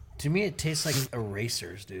 To me, it tastes like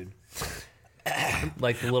erasers, dude.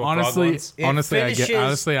 Like the little frog ones. Honestly,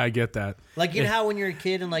 I get that. Like, you know how when you're a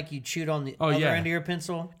kid and like you chewed on the other end of your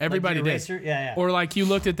pencil? Everybody like did. Yeah. Or like you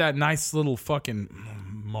looked at that nice little fucking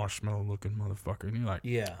marshmallow looking motherfucker and you're like,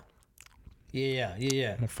 Yeah. I'm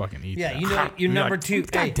gonna fucking eat Yeah, that. you know your number like, two.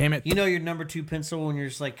 God damn it. You know your number 2 pencil when you're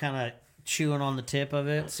just like kind of chewing on the tip of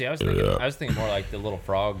it. See, I was thinking more like the little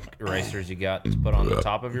frog erasers you got to put on the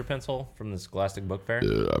top of your pencil from the Scholastic Book Fair.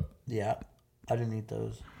 Yeah, I didn't eat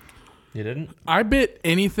those. You didn't? I bit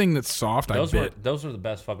anything that's soft. Those were the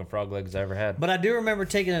best fucking frog legs I ever had. But I do remember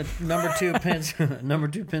taking a number 2 pencil, and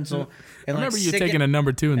I remember you taking a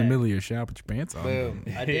number 2 in the middle of your shop with your pants on. Boom!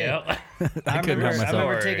 I did. Yeah. I couldn't help myself.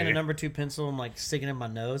 remember taking a number 2 pencil and like sticking it in my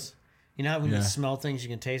nose. You know how when you smell things, you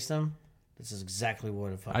can taste them. This is exactly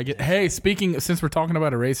what it fucking tastes. Hey, since we're talking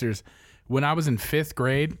about erasers, when I was in 5th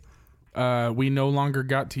grade, we no longer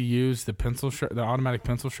got to use the the automatic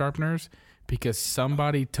pencil sharpeners because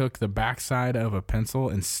somebody took the backside of a pencil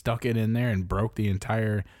and stuck it in there and broke the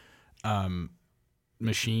entire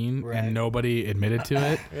machine, and nobody admitted to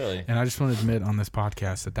it. Really? And I just want to admit on this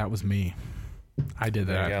podcast that was me. I did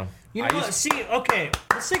that. There you go. You know what? See, okay,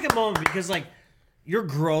 let's take a moment because like you're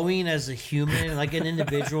growing as a human, like an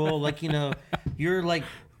individual. Like, you know, you're like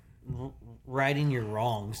righting your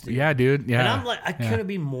wrongs, dude. Yeah, dude. Yeah. And I'm like, I couldn't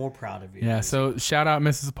be more proud of you. Yeah, so shout out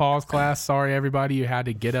Mrs. Paul's class. Sorry, everybody, you had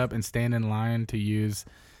to get up and stand in line to use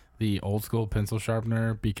the old school pencil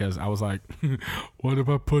sharpener because I was like, what if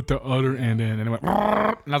I put the other end in? And it went, and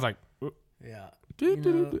I was like, Yeah.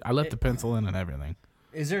 I left the pencil in and everything.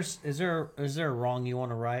 Is there a wrong you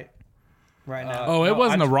want to right now? It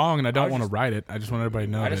wasn't a wrong, and I don't want to write it. I just want everybody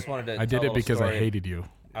to know I just wanted to I did tell a it because story. I hated you.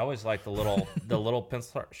 I always like the little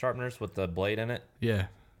pencil sharpeners with the blade in it Yeah.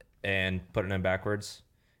 and putting them backwards,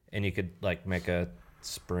 and you could like make a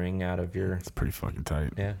spring out of your. It's pretty fucking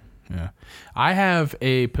tight. Yeah. Yeah. I have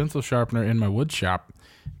a pencil sharpener in my wood shop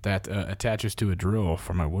that attaches to a drill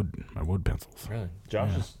for my wood pencils. Really?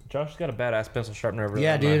 Josh's got a badass pencil sharpener over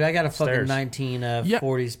Yeah, there. dude, I got a fucking stairs.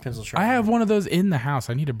 1940s pencil sharpener. I have one of those in the house.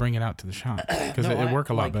 I need to bring it out to the shop because it work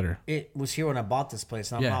a lot better. It was here when I bought this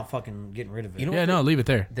place, and I'm not fucking getting rid of it. You know Yeah, what no, leave it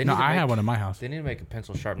there. they No, need to I make- have one in my house. They need to make a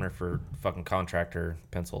pencil sharpener for fucking contractor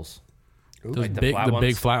pencils. Those like the big, flat the ones.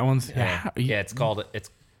 big flat ones. Yeah, Yeah, it's called. It's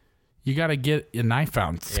you got to get a knife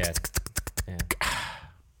out. yeah. Yeah.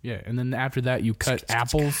 Yeah, and then after that, you cut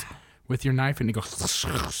apples with your knife, and you go because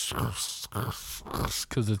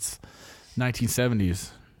it's 1970s.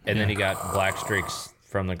 And then you got black streaks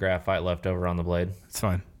from the graphite left over on the blade. It's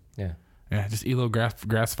fine. Yeah. Yeah, just eat a little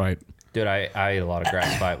grass fight. Dude, I ate a lot of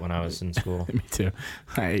graphite when I was in school. Me too.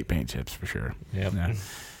 I ate paint chips for sure. Yep. Yeah.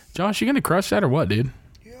 Josh, you gonna crush that or what, dude?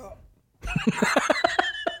 Yeah.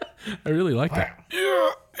 I really like that.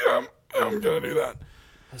 Yeah, I'm gonna do that.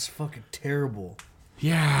 That's fucking terrible.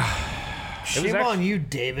 Yeah, Shame on you,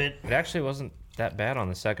 David. It actually wasn't that bad on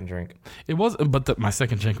the second drink. it was, but my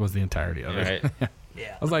second drink was the entirety of it. Right?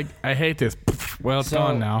 Yeah. I was like, I hate this. Well, it's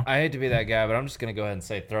gone now. I hate to be that guy, but I'm just gonna go ahead and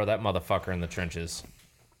say throw that motherfucker in the trenches.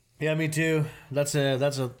 Yeah, me too. That's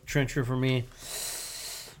a trencher for me.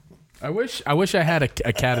 I wish I had a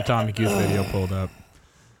Catatonic Youth video pulled up.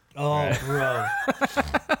 Oh, bro.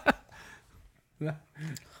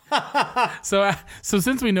 So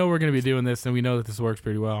since we know we're gonna be doing this and we know that this works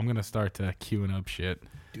pretty well, I'm gonna start queuing up shit.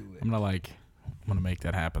 Do it. I'm gonna make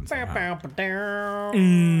that happen somehow.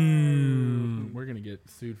 We're gonna get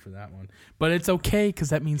sued for that one, but it's okay because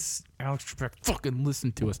that means Alex Trebek fucking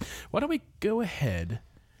listened to us. Why don't we go ahead?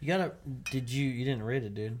 You didn't rate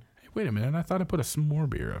it, dude. Hey, wait a minute, I thought I put a more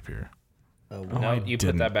beer up here. Oh, No, I you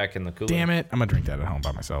didn't. put that back in the cooler. Damn it! I'm gonna drink that at home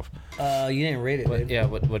by myself. you didn't rate it, What, dude. yeah,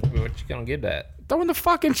 what you gonna get at? Throw in the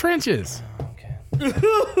fucking trenches. Okay.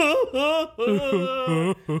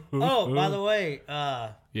 Oh, by the way,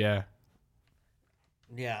 Yeah,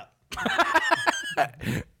 yeah.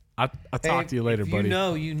 I'll talk to you later, buddy.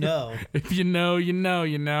 You know. If you know, you know,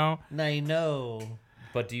 you know. Now you know.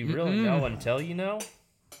 But do you really know until you know?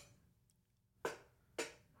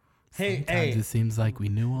 Hey, Sometimes it seems like we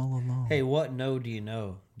knew all along. Hey, what no do you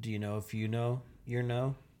know? Do you know if you know your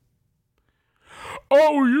no?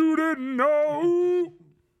 Oh, you didn't know?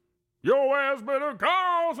 Your ass better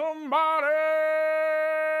call somebody.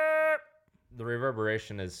 The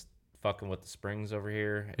reverberation is fucking with the springs over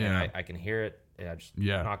here, and Yeah. I can hear it. Yeah, just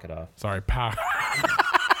Yeah. knock it off. Sorry, power.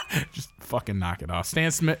 Just fucking knock it off. Stan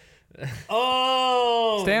Smith.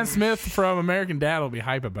 Oh, Stan Smith from American Dad will be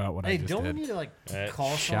hype about what I hey, just don't did. we need to like Right.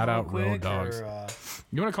 call Shout someone out real Road quick, Dogs. or,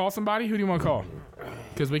 You want to call somebody? Who do you want to call?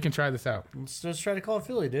 Because we can try this out. let's try to call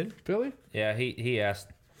Philly, dude. Philly? Yeah, he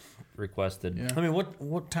requested. Yeah. I mean,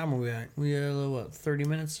 what time are we at? We what 30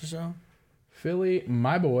 minutes or so? Philly,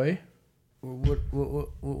 my boy.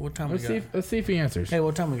 What time we got? Let's see if he answers. Hey,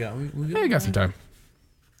 what time we got? We Hey, you got some time.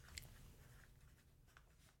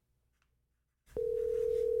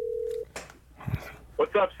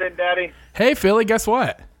 What's up, Sin Daddy? Hey, Philly, guess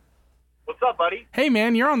what? What's up, buddy? Hey,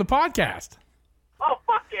 man, you're on the podcast. Oh,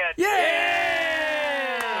 fuck yeah.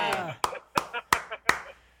 Yeah!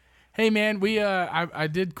 Hey, man, I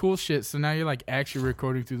did cool shit, so now you're like actually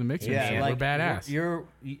recording through the mixer. Yeah, machine. like, We're badass.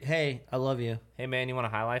 Hey, I love you. Hey man, you want a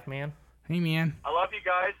high life, man? Hey, man. I love you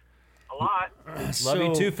guys a lot. Love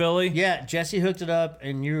you too, Philly. Yeah, Jesse hooked it up,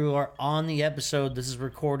 and you are on the episode. This is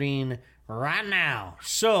recording right now.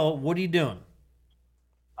 So, what are you doing?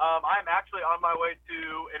 I'm actually on my way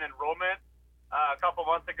to an enrollment. A couple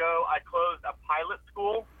months ago, I closed a pilot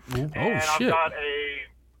school. And Oh, I've shit. got a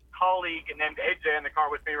colleague named AJ in the car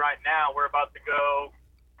with me right now. We're about to go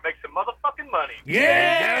make some motherfucking money.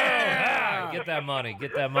 Yeah. Get that money.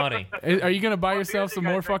 Get that money. Are you going to buy yourself beers some you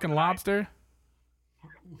guys more drink fucking tonight? lobster?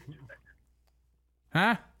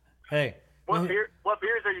 Huh? Hey, What beers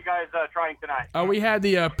are you guys trying tonight? We had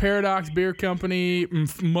the Paradox Beer Company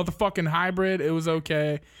motherfucking hybrid. It was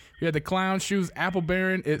okay. We had the Clown Shoes Apple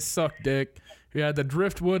Baron. It sucked dick. We had the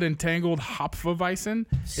Driftwood Entangled Hopfeweizen.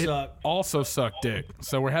 It Suck. also sucked dick.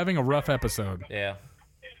 So we're having a rough episode. Yeah.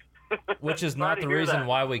 Which is Sorry not to the hear reason that.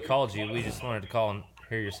 why we called you. We just wanted to call and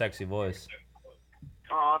hear your sexy voice.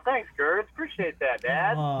 Aw, thanks, Gert. Appreciate that,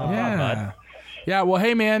 Dad. Yeah. Yeah, well,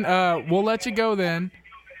 hey, man, we'll let you go then.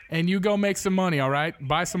 And you go make some money, all right?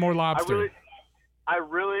 Buy some more lobster. I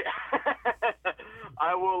really,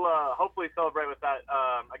 I will hopefully celebrate with that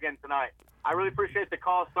again tonight. I really appreciate the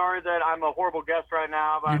call. Sorry that I'm a horrible guest right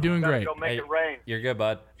now, but You're I'm doing gonna great. Go make Hey, it rain. You're good,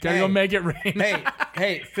 bud. Gotta go make it rain.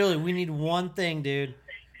 hey, Philly, we need one thing, dude.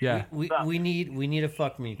 Yeah. We need a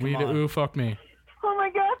fuck me. Come We need on. to ooh, fuck me. Oh my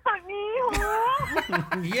God, fuck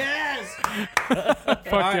me! Yes. Fuck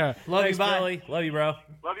yeah. Love Thanks, you. Bye. Philly. Love you, bro.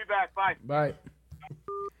 Love you back. Bye. Bye.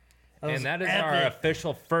 And that is epic. our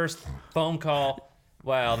official first phone call.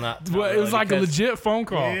 Well, not Well, it was really, like a because legit phone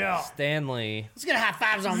call. Stanley. Let's get high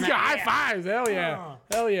fives on Yeah, that. high fives. Hell yeah.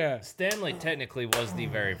 Hell yeah. Stanley technically was the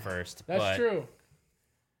very first. That's but true.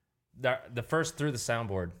 The first through the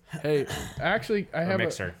soundboard Hey, actually, I or have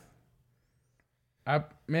mixer.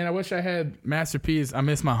 Man, I wish I had Master P's. I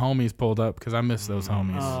miss my homies pulled up because I miss those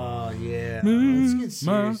homies. Oh yeah. Let's get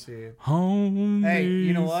serious here. Homies. Hey,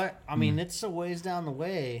 you know what? I mean, it's a ways down the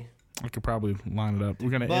way. I could probably line it up. We're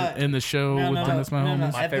gonna But- end the show No, with no, I no, miss my no, no.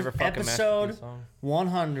 homies. My favorite fucking episode Master P song.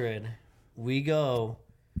 100. We go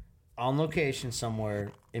on location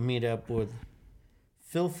somewhere and meet up with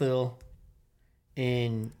Phil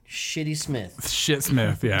and Shitty Smith Shit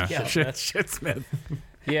Smith, yeah. Yeah. Shit Smith.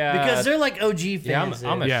 Yeah. because they're like OG fans.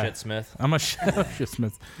 yeah, I'm a Yeah. shitsmith. I'm a Shit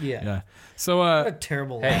Smith. Yeah. Yeah. So What a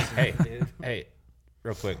terrible Hey, last hey, name, dude. hey,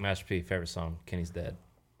 real quick, Master P, favorite song, Kenny's Dead.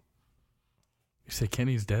 you say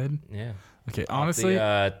Kenny's dead? Yeah. Okay, honestly,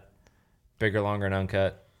 The, Bigger, Longer, and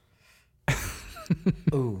Uncut.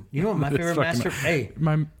 Ooh, you know what my That's favorite fucking- master? Hey,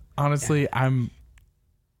 honestly, I'm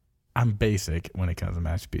basic when it comes to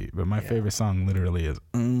Master P, but my favorite song literally is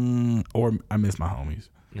or I Miss My Homies.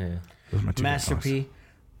 Yeah. Those are my two Master favorite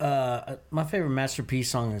songs. P. My favorite Master P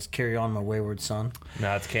song is "Carry On, My Wayward Son."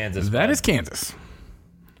 No, it's Kansas. That bud. is Kansas.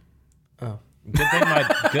 Oh,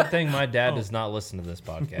 Good thing my dad does not listen to this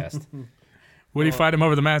podcast. Would he fight him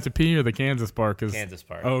over the Master P or the Kansas part? Kansas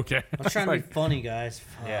part. Oh, okay. I was trying to be funny, guys.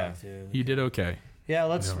 Fuck, Yeah. dude. You did okay. Yeah,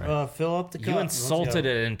 let's fill up the cup. You Let's insulted go.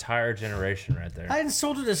 an entire generation right there. I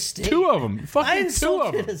insulted a state. Two of them. I Fucking two of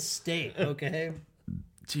insulted them. a state. Okay.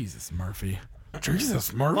 Jesus, Murphy.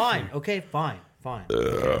 Jesus, Murphy. Fine. Okay. Fine.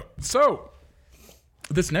 So,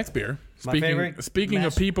 this next beer, My favorite speaking of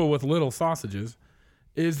master- people with little sausages,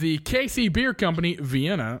 is the KC Beer Company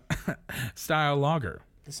Vienna style lager.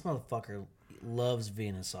 This motherfucker loves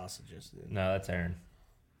Vienna sausages, dude. No, that's Aaron.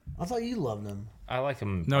 I thought you loved them. I like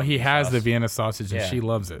him. No, he has the sauce. Vienna sausage and Yeah. she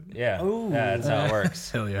loves it. Yeah. Ooh. Yeah, that's how it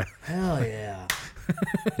works. Hell yeah. Hell yeah.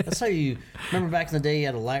 That's how you remember back in the day. You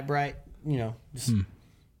had a light bright. You know. Just,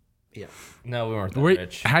 Yeah. No, we weren't that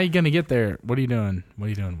rich. How you going to get there? What are you doing?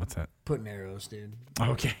 What's that? Putting arrows, dude.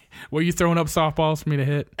 Okay. Were you throwing up softballs for me to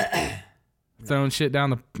hit? Throwing shit down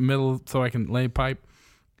the middle so I can lay pipe?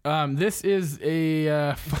 This is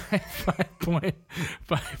a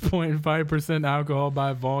 5.5% alcohol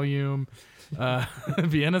by volume.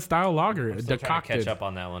 Vienna style lager, Still trying to decocted. catch up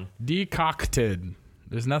on that one. Decocted.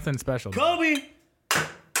 There's nothing special. Kobe.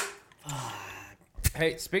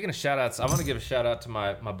 Hey, speaking of shout outs, I want to give a shout out to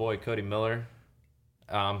my boy Cody Miller.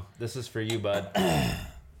 This is for you, bud.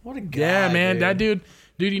 What a guy. Yeah, man, dude. that dude.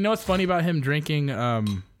 You know what's funny about him drinking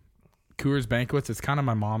Coors Banquets? It's kind of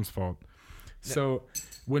my mom's fault. So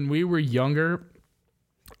when we were younger,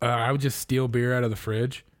 I would just steal beer out of the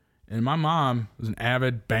fridge, and my mom was an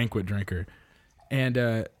avid banquet drinker, and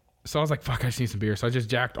so I was like, "Fuck, I just need some beer." So I just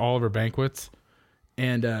jacked all of her banquets,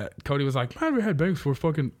 and Cody was like, "Man, we had banquets for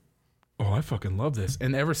fucking." Oh, I fucking love this.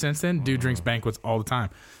 And ever since then, dude drinks banquets all the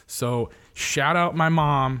time. So shout out my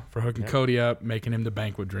mom for hooking Cody up, making him the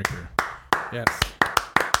banquet drinker. Yes.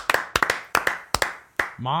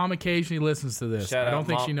 Mom occasionally listens to this. I don't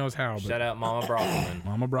think she knows how. But Shout out Mama Brockman.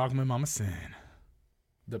 Mama Brockman, Mama Sin.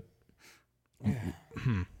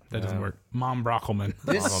 That doesn't work. Mom Brockelman.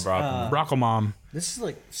 This, Mama Brockman. Brockelmom. this is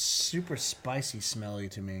like super spicy smelly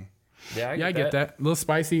to me. Yeah, Yeah, I get that. A little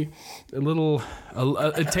spicy, a little.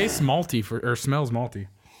 It tastes malty or smells malty.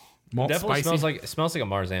 Malt Definitely spicy. smells like a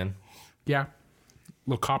Marzan. Yeah.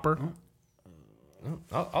 Little copper.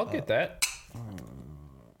 I'll get that.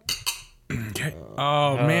 Okay.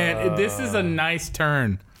 Oh man, this is a nice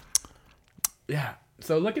turn. Yeah.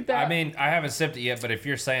 So look at that. I mean, I haven't sipped it yet, but if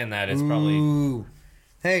you're saying that, it's probably Ooh.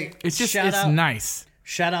 Hey, it's just shout it's out, nice.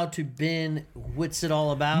 Shout out to Ben. What's it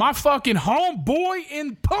all about? My fucking homeboy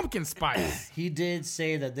in pumpkin spice. He did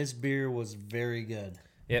say that this beer was very good.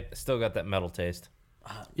 yep. Still got that metal taste.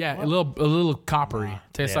 Yeah, a little coppery.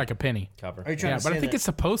 Tastes Yeah. like a penny. Copper. Are you trying Yeah, to but say I think that it's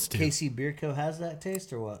supposed to. KC Beer Co. has that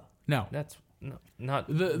taste or what? No. That's not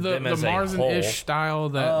The them as a Marzen-ish whole. style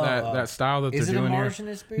that style that Is they're it a doing here.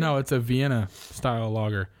 Marzen-ish beer? No, it's a Vienna style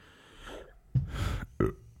lager.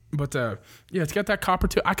 But yeah, it's got that copper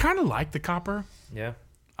too. I kind of like the copper. Yeah.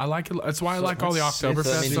 I like it. That's why I like all the let's- Oktoberfest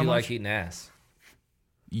So that means so you much. like eating ass.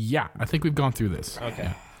 Yeah, I think we've gone through this. Okay.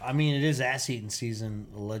 I mean, it is ass eating season,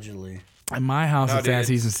 allegedly. In my house, No, it's dude,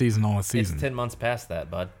 ass season all the It's season. 10 months past that,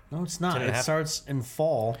 bud. No, it's not. 10 and a It half. starts in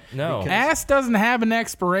fall. No. because- Ass doesn't have an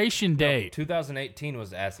expiration date. 2018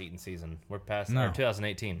 was ass eating season. We're past No. or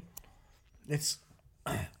 2018. It's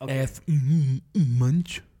Ass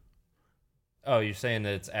munch. Oh, you're saying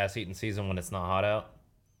that it's ass eating season when it's not hot out?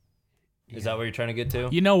 Is that what you're trying to get to?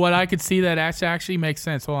 You know what? I could see that actually makes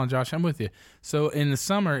sense. Hold on, Josh. I'm with you. So in the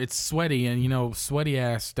summer, it's sweaty, and sweaty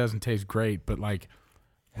ass doesn't taste great, but like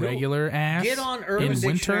regular ass get on Urban in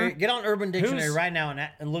Dictionary. winter. Get on Urban Dictionary Who's- right now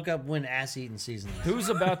and look up when ass eating season is. Who's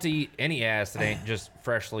about to eat any ass that ain't just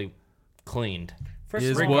freshly cleaned? First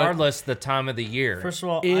Is of all, Regardless the time of the year. first of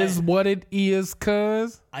all, Is what it is,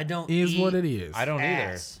 cuz. I don't Is eat what it is. I don't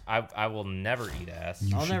ass. either. I will never eat ass.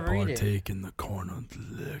 I'll never eat it. in the corner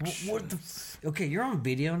election. What the? Okay, you're on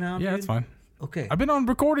video now, dude. Yeah, that's fine. Okay, I've been on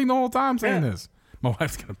recording the whole time saying Yeah. this. My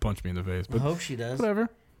wife's gonna punch me in the face, I but hope she does. whatever.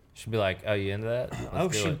 Should be like, oh, you into that?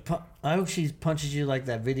 Let's do it. I hope she punches you like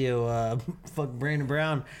that video. Fuck Brandon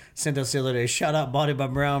Brown sent us the other day. Shout out Body by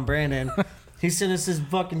Brown Brandon. He sent us this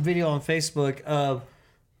fucking video on Facebook of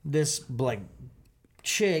this like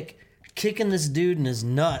chick kicking this dude in his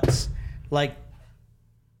nuts, like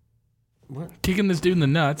what? Kicking this dude in the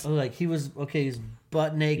nuts. Like he was okay. He's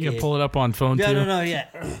butt naked. You can pull it up on phone too. No, yeah.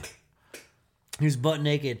 He was butt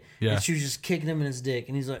naked. Yeah. And she was just kicking him in his dick.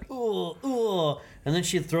 And he's like, ooh. And then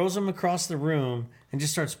she throws him across the room and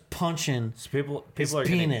just starts punching. So people His are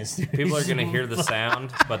penis. Gonna, people are gonna hear the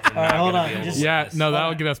sound, but they're All right, not hold gonna on, be able just- to Yeah, witness. no,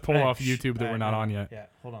 that'll get us pulled Hey, off shh. YouTube that All we're right, not no, on yet. Yeah,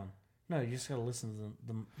 hold on. No, you just gotta listen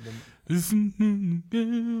to the Listen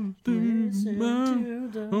Listen to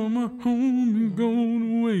the- oh, my homie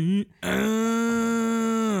gone away.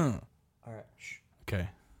 All right, shh. Okay.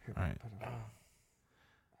 All right.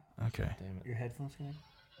 Okay. Your headphones connected?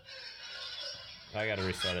 I gotta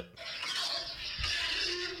reset it.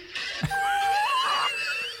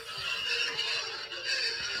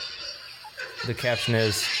 The caption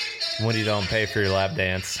is, when you don't pay for your lap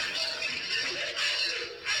dance.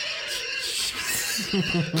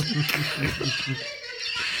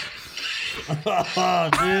 Oh,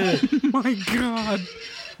 dude. My God.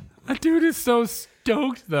 That dude is so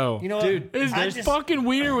stoked, though. You know what? Dude, His I just- fucking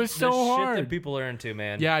wiener was so There's shit hard. that people are into,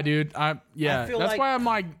 man. Yeah, dude. I That's feel like- why I'm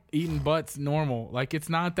like eating butts normal. Like it's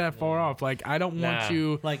not that far off. Like I don't want Nah.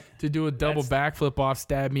 you Like, to do a double backflip off,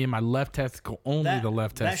 stab me in my left testicle, only the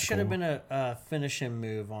left that testicle. should have been a finishing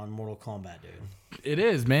move on Mortal Kombat, dude. It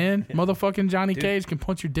is, man. Motherfucking Johnny Cage can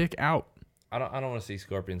punch your dick out. I don't want to see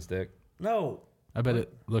Scorpion's dick. No. I bet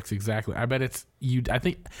it looks exactly. I bet it's you. I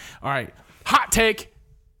think. All right. Hot take.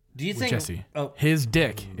 Do you think Jesse. Oh, His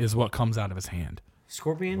dick is what comes out of his hand.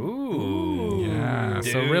 Scorpion? Ooh. Yeah.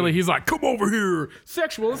 So dude. really, he's like, come over here.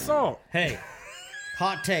 Sexual assault. Hey,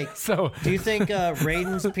 hot take. So Do you think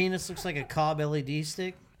Raiden's penis looks like a Cobb LED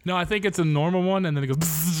stick? no, I think it's a normal one, and then it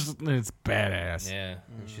goes, and it's badass. Yeah.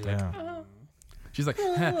 And she's Yeah. She's like,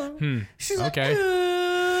 huh, She's okay.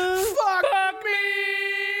 like, Fuck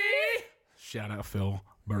me. Shout out Phil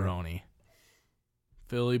Baroni.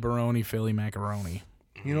 Philly Baroni, Philly Macaroni.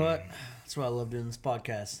 you know what? That's why I love doing this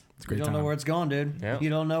podcast. It's a great You don't know time. where it's going, dude. Yeah. You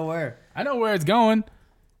don't know where. I know where it's going.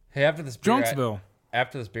 Hey, after this beer, Drunksville.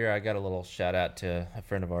 after this beer, I got a little shout out to a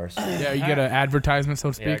friend of ours. Yeah, you get an advertisement, so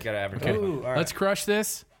to speak. Yeah, I got to advertise. Ooh, all right. Let's crush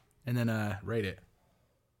this and then rate it.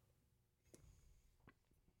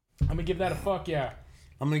 I'm gonna give that a fuck yeah.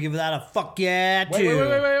 I'm going to give that a fuck yeah, Wait,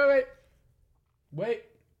 too. Wait.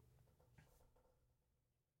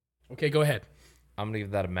 Okay, go ahead. I'm gonna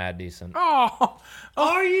give that a mad decent. Oh,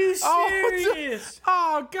 Are you Oh, serious?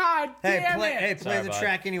 oh, god Hey, damn play, it. hey, play Sorry, the bud.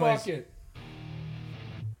 track anyways. Fuck it.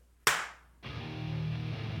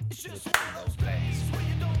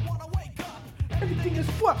 Everything is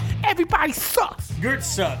fuck. Everybody sucks. Gert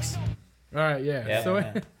sucks. All right, yeah.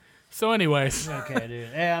 Yeah. So anyways. Okay, dude.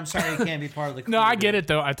 Hey, I'm sorry you can't be part of the crew. No, I get dude. it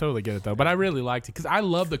though. I totally get it though. But I really liked it because I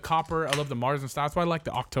love the copper. I love the Mars and stuff. That's why I like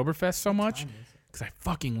the Oktoberfest so much because I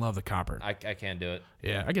fucking love the copper. I can't do it.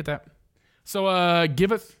 Yeah, I get that. So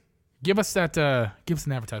give us that give us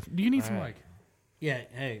an advertisement. Do you need some like? Yeah,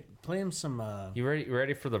 hey, play him some. You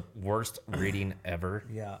ready for the worst reading ever?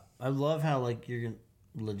 Yeah, I love how like you're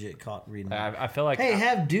legit caught reading. it. I feel like Hey,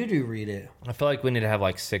 have Doo read it. I feel like we need to have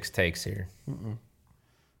like 6 takes here.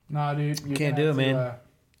 Nah, dude, you Can't do it, man.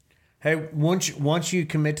 Hey, once you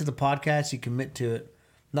commit to the podcast, you commit to it.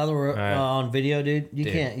 Now that we're right. on video, dude, you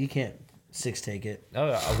Dude. can't 6 take it.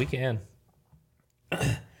 Oh, we can.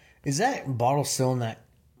 Is that bottle still in that?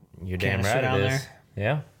 You're damn Canister right down it is. there?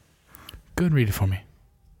 Yeah. Go ahead and read it for me.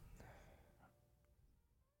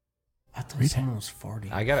 I thought someone was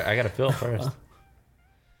farting. I got to feel first.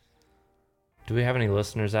 Do we have any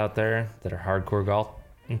listeners out there that are hardcore golf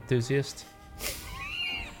enthusiasts?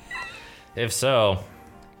 If so,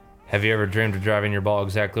 have you ever dreamed of driving your ball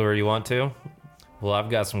exactly where you want to? Well, I've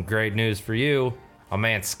got some great news for you. My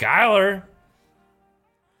man Skylar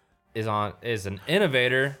is an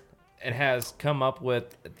innovator and has come up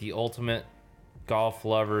with the ultimate golf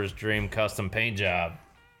lover's dream custom paint job.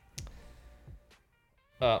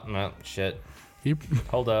 Oh, no, shit. You,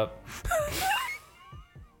 Hold up.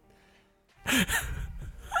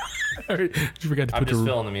 you forgot to I'm put just the.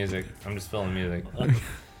 feeling the music. All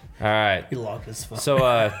right. He locked his phone.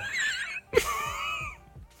 So,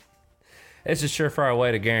 it's a surefire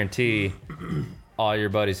way to guarantee all your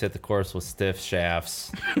buddies hit the course with stiff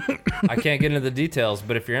shafts. I can't get into the details,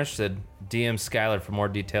 but if you're interested, DM Skylar for more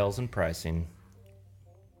details and pricing.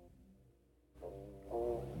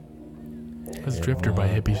 That's Drifter by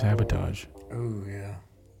Hippie Sabotage. Oh yeah.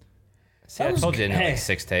 See, I was told you in hey. like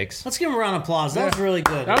 6 takes. Let's give him a round of applause. That was really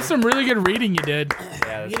good. That was some really good reading you did. Yeah,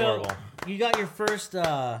 that's you know, horrible. you got your first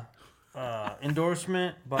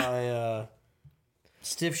endorsement by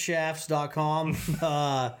stiffshafts.com.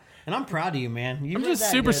 And I'm proud of you, man. You I'm read just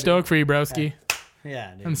that super good. stoked for you, broski.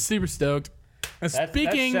 Yeah, dude. I'm super stoked. And That's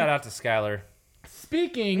speaking, shout out to Skylar.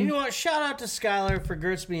 You know what? Shout out to Skylar for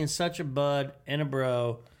Gertz being such a bud and a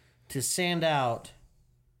bro to send out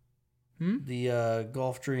the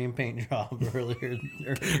Golf Dream paint job earlier.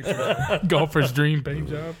 golfer's dream paint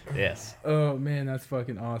job. Yes. Oh man, that's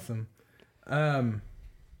fucking awesome.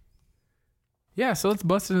 Yeah, so let's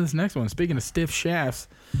bust into this next one. Speaking of stiff shafts,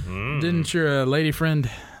 didn't your lady friend?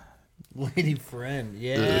 Lady friend,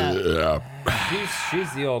 yeah.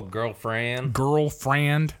 She's the old girlfriend.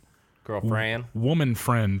 Girlfriend, woman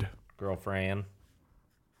friend. Girlfriend.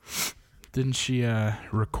 Didn't she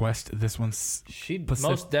request this one She Pacific-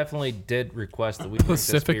 most definitely did request that we drink this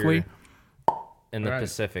specifically? beer in the Right.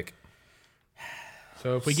 Pacific.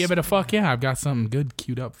 So if we give it a fuck yeah, I've got something good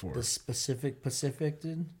queued up for The us. specific Pacific,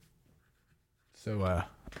 dude. So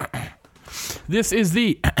this is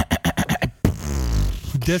the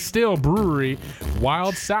Distill Brewery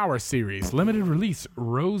Wild Sour Series limited release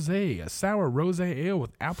rosé, a sour rosé ale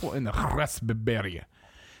with apple and the raspberry.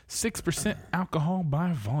 6% alcohol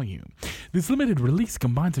by volume. This limited release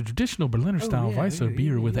combines a traditional Berliner style Weisser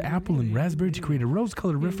beer with apple and raspberry to create a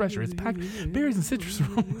rose-colored refresher. It's packed berries and citrus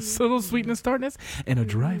aromas, subtle sweetness, tartness, and a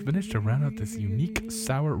dry finish to round out this unique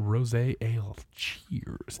sour rosé ale.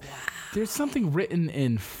 Cheers. There's something written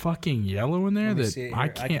in fucking yellow in there Let me that see it I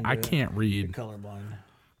here. can't do it. can't You're read. colorblind.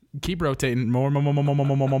 Keep rotating more.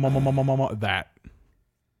 That.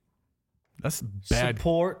 That's bad.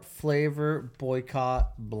 Support, flavor,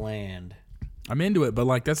 boycott, bland. I'm into it, but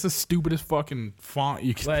like that's the stupidest fucking font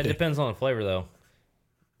you can. Well, it pick. depends on the flavor, though.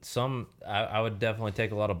 Some I would definitely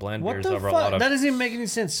take a lot of blend What beers the over a lot fuck? of. That doesn't even make any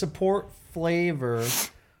sense. Support flavor,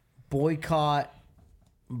 boycott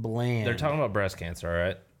bland. They're talking about breast cancer, all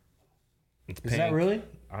right? It's Is that pink. really?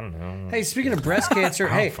 I don't know. Hey, speaking of breast cancer, I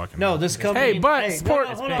don't hey, fucking no, know. this company. Hey, but no, support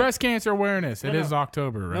hold on. breast cancer awareness. It is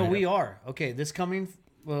October, right? No, we are. Okay, this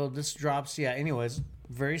drops, anyways,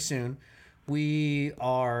 very soon.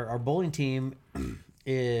 Our bowling team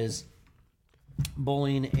is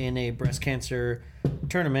bowling in a breast cancer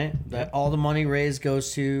tournament that all the money raised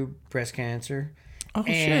goes to breast cancer. Oh,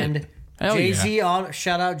 and shit. Hell Jay-Z,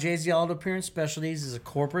 shout out Jay-Z Auto Appearance Specialties is a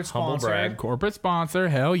corporate Humble sponsor. brag. Corporate sponsor.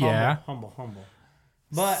 Hell yeah. Humble.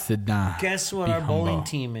 But Sit down. guess what Be our bowling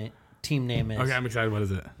humble. team name is? Okay, I'm excited. What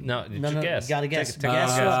is it? No, No, guess. you gotta guess. Take a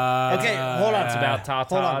Guess guess. what? Okay, hold on. It's about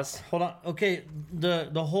tatas. Hold on. Okay,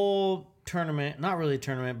 the whole tournament, not really a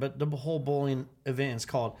tournament, but the whole bowling event is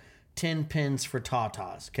called 10 Pins for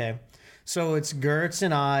Tatas. Okay, so it's Gertz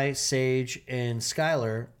and I, Sage and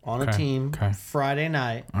Skylar on a Okay, team okay. Friday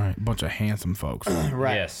night, All right, bunch of handsome folks.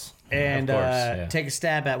 right? Yes. And Of course, yeah. take a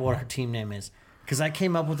stab at what our team name is, because I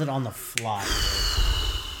came up with it on the fly.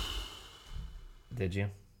 Did you?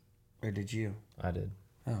 Or did you? I did.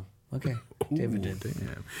 Oh, okay. David did.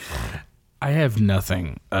 Damn. I have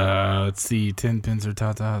nothing. Let's see. 10 pins or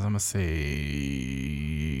tatas. I'm gonna say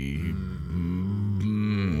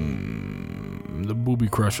the Booby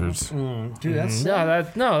Crushers. Dude, that's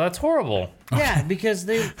No, that's horrible. yeah, because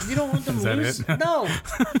you don't want them Is to that lose. it? No,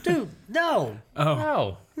 dude, no.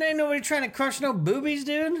 No. Ain't nobody trying to crush no boobies,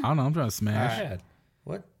 dude. I don't know. I'm trying to smash. Yeah.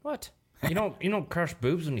 What? What? You don't crush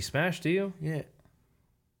boobs when you smash, do you? Yeah.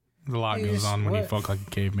 A lot You goes just- on when you what? fuck like a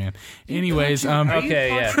caveman. Anyways, punching- Are you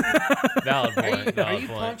Okay, yeah. Valid point. Are Valid you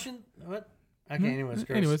point. punching? What? Okay, anyways,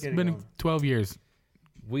 girls, anyways, get it's it been going. 12 years.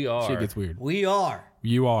 We are. Shit gets weird. We are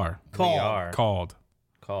You are We called. are called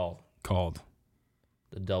called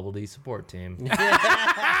the Double D support team.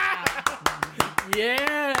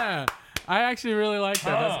 Yeah, I actually really like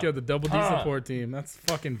that. That's good. The Double D support team. That's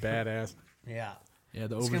fucking badass. Yeah. Yeah,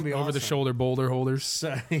 the gonna be over the awesome. shoulder boulder holders.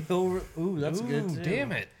 So, ooh, that's good too.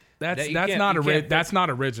 Damn it. That's You that's can't- not you can't that's not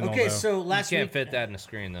original. Okay, though. so You last can't week, fit that in a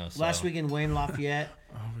screen though. So. last week in Wayne Lafayette,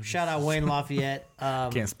 shout out Wayne Lafayette.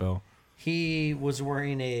 Can't spell. He was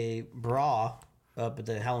wearing a bra up at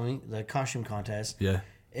the costume contest. Yeah.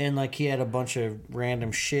 And like he had a bunch of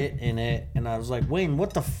random shit in it, and I was like, Wayne,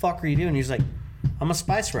 what the fuck are you doing? He's like, I'm a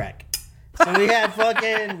spice rack. So he had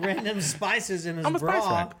fucking random spices in his I'm a bra.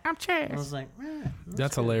 spice rack. I'm I Chaz. was like,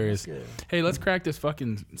 That's hilarious. good. Hey, let's crack this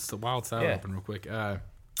fucking wild sour Yeah. open real quick.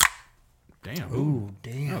 Damn. ooh,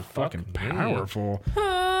 damn. fucking fuck me. powerful.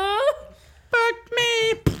 Fuck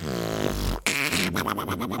me.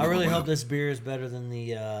 I really hope this beer is better than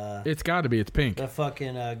the It's got to be. It's pink.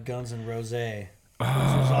 fucking Guns N' Rose. This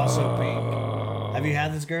was also pink. Have you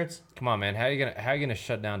had this, Gertz? Come on, man. How you gonna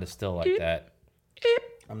shut down Distill like that?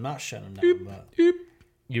 I'm not shutting down, but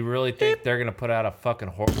You really think they're gonna put out a fucking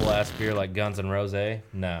horrible ass beer like Guns N' Rose?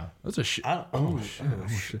 No. That's a shit. I don't. Oh,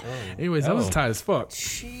 shit. Anyways, that was tight as fuck.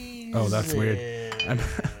 Oh, that's weird.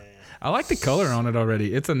 I like the color on it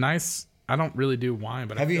already. It's a nice. I don't really do wine,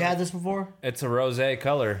 but Have you had this before? It's a rose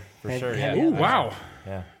color for sure. Yeah. have Ooh, wow.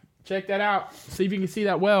 Yeah. Check that out. See if you can see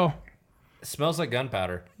that well. It smells like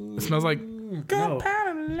gunpowder. It smells like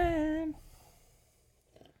gunpowder land.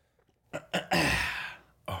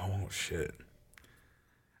 Oh shit.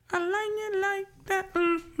 I like it like that.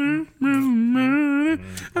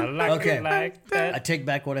 I like Okay. it like that. I take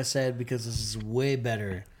back what I said because this is way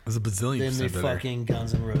better There's a bazillion than the percent better. fucking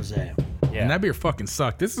Guns N' Roses. Yeah. And that beer fucking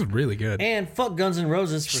sucked. This is really good. And fuck Guns N'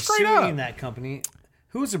 Roses for Straight suing up. that company.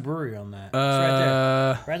 Who's the brewery on that? It's right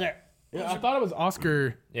there. Right there. I thought it was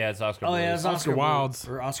Oscar Yeah, it's Oscar Oh Blues. yeah, it's Oscar Oscar Wilde's.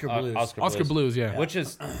 Or Oscar Blues. Oscar Blues, yeah. Which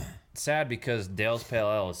is sad because Dale's Pale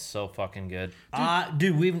Ale is so fucking good.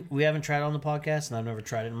 Dude, we haven't tried it on the podcast, and I've never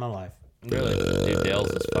tried it in my life. Really? Dude, Dale's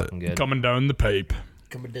is fucking good. Coming down the pipe.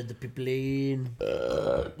 Come and did the people in.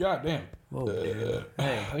 God damn. Whoa, dude.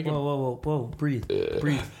 Hey, whoa. Breathe.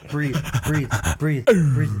 Breathe.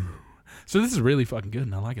 So this is really fucking good,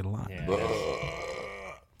 and I like it a lot. Yeah.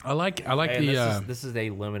 I like Hey, the this is a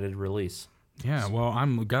limited release, yeah. Well,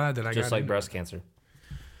 I'm glad that I just got like into breast cancer.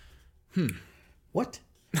 What?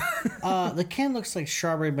 The can looks like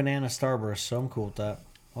strawberry banana starburst, so I'm cool with that.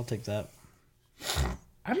 I'll take that.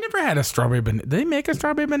 I've never had a strawberry banana. They make a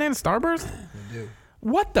strawberry banana Starburst? They do.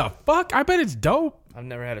 What the fuck? I bet it's dope. I've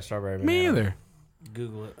never had a strawberry banana. Me either.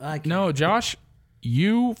 Google it. I can't. No, Josh,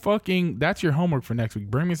 you fucking. That's your homework for next week.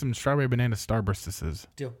 Bring me some strawberry banana Starbursts.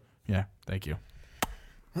 Deal. Yeah, thank you.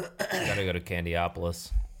 Gotta go to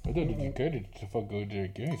Candyopolis. I did you good to fuck go to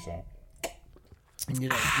give me some. You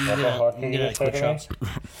can get it at Quick Shops.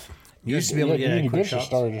 You used to be able to get it at Quick Shops.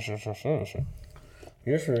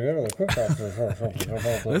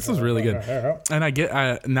 This is really good. And I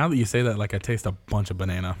get now that you say that, like I taste a bunch of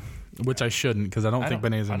banana, which I shouldn't because I don't think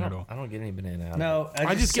banana's in there at all. I don't get any banana out. No,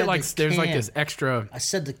 I just get like there's like this extra. I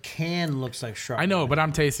said the can looks like strawberry. I know, but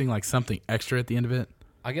I'm tasting like something extra at the end of it.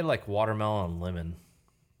 I get like watermelon and lemon.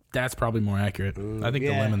 That's probably more accurate. I think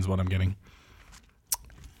the lemon's what I'm getting.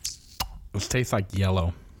 It tastes like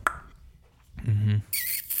yellow. Mm-hmm.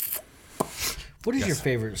 What is your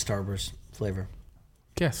favorite Starburst flavor?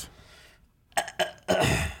 Yes.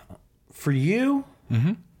 For you?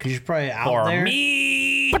 Mm-hmm. Because you're probably out there. For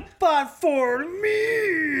me. But for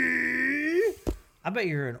me, I bet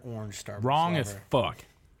you're an orange Starburst. Wrong lover. as fuck.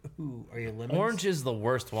 Ooh, are you lemons? Orange is the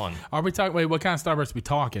worst one. Are we talking? Wait, what kind of Starburst are we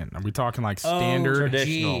talking? Are we talking like standard?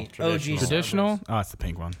 Traditional. OG Traditional? Starburst. Oh, it's the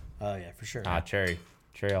pink one. Oh yeah, for sure. Cherry.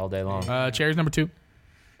 Cherry all day long. Cherry's number 2.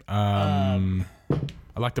 I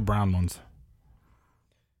like the brown ones.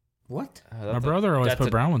 What? My brother always put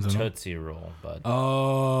brown ones in them. Tootsie Roll, bud.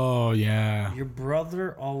 Oh, yeah. Your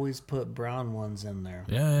brother always put brown ones in there.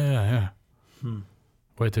 Yeah.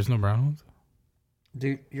 Wait, there's no brown ones?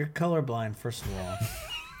 Dude, you're colorblind, first of all.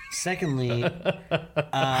 Secondly,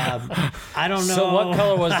 I don't know. So what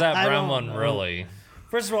color was that I brown don't one know. really?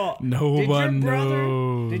 First of all, No one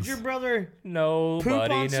knows. Did your brother Nobody poop on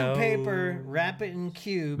knows. some paper, wrap it in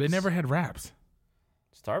cubes? They never had wraps.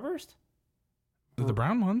 Starburst? The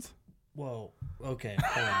brown ones. Whoa. Okay.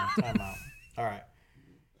 Hold on. Time out. All right.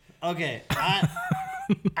 Okay.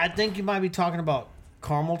 I think you might be talking about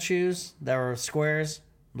caramel chews that were squares.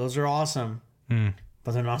 Those are awesome,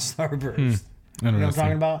 but they're not Starburst. You know what I'm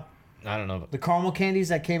talking about? I don't know. The caramel candies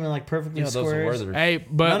that came in like perfectly Those squares. were Hey,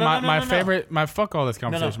 but my no. favorite, fuck all this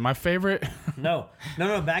conversation. My favorite, No.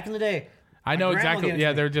 Back in the day. I know My grandma exactly. gave it to Yeah,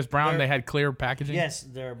 me. they're just brown. They're- They had clear packaging. Yes,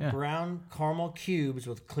 they're brown caramel cubes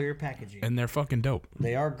with clear packaging. And they're fucking dope.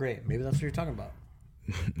 They are great. Maybe that's what you're talking about.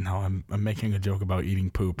 No, I'm making a joke about eating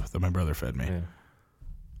poop that my brother fed me. Yeah.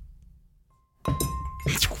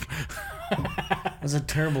 That's a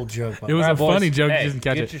terrible joke. It was a funny joke. Hey, You didn't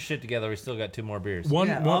catch get it. your shit together. We still got 2 more beers. One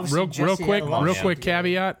obviously real Jesse had a lot of quick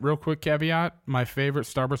shit caveat. My favorite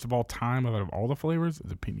Starburst of all time, out of all the flavors,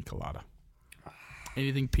 is a pina colada.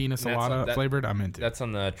 Anything pina colada flavored, I'm into. That's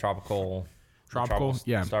on the tropical.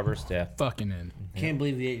 Yeah. Starburst, yeah. Fucking in. Can't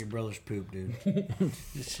believe you ate your brother's poop, dude.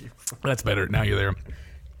 That's better. Now you're there.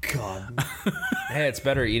 God. Hey, it's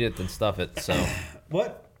better eat it than stuff it. So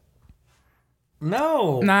What?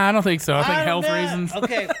 No. Nah, I don't think so. I think health know. reasons.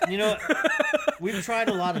 Okay, you know what? We've tried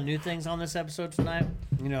a lot of new things on this episode tonight.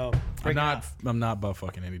 You know, I'm not butt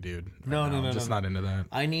fucking any dude. No, right now. no, I'm just not into that.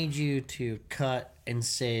 I need you to cut and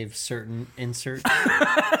save certain inserts.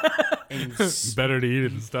 Better to eat it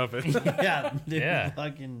than stuff it. Yeah, dude, Yeah.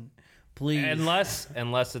 fucking please. unless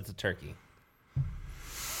it's a turkey,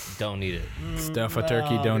 don't eat it. Stuff a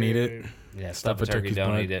turkey, don't eat it. Yeah, stuff a turkey, turkey's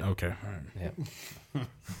don't butt. eat it. Okay. All right. Yeah.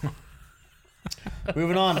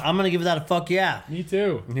 Moving on, I'm gonna give that a fuck yeah. Me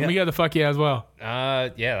too. Let me get the fuck yeah as well. Yeah,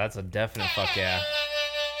 that's a definite fuck yeah.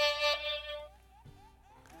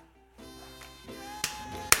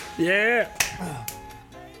 Yeah.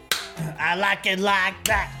 I like it like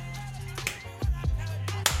that.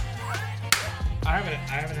 I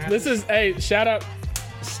haven't had This is shout out,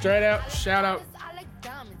 straight out, shout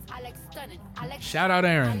out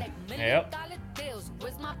Aaron. Yep.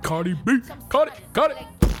 Cardi B, cut it.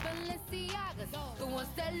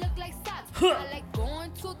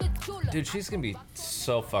 Dude, she's gonna be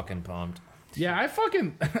so fucking pumped. Yeah, I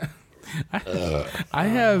fucking, I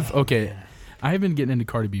have been getting into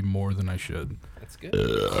Cardi B more than I should. That's good.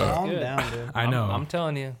 Calm good. down, dude. I know. I'm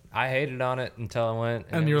telling you, I hated on it until I went,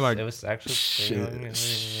 And it you're was- like, it was actually shit,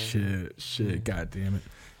 god damn it.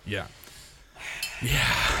 Yeah.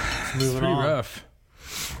 It's Moving pretty on. rough.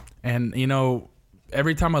 And, you know,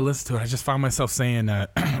 every time I listen to it, I just find myself saying,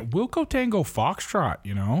 Wilco Tango Foxtrot,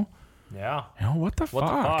 you know? Yeah. You know, what the What the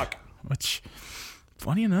fuck? Which,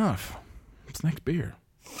 funny enough, it's next beer.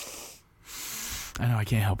 I know, I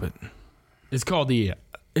can't help it. It's called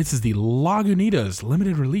this is the Lagunitas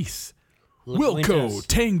limited release. Wilco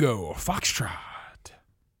Tango Foxtrot.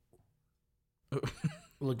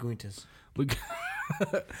 Laguintas. Look,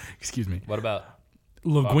 excuse me. What about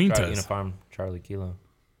Laguintas. Uniform Charlie Kilo?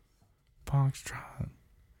 Foxtrot.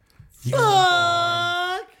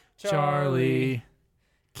 Fuck. Charlie.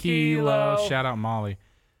 Kilo. Shout out Molly.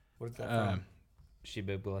 What's that from? She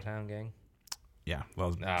Big Bloodhound Gang. Yeah.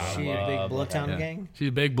 Well, She a big Bloodtown yeah. gang? She's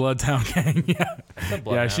a big Bloodtown gang. Yeah. Yeah,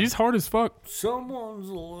 Bloodhound. she's hard as fuck. Someone's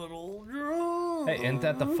a little drunk. Hey, isn't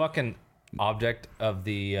that the fucking object of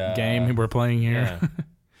the game we're playing here. Yeah.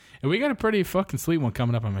 And we got a pretty fucking sweet one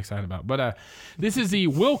coming up I'm excited about. But this is the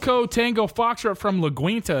Wilco Tango Foxtrot from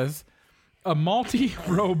Laguintas, a malty,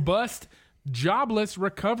 robust, jobless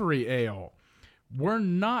recovery ale. We're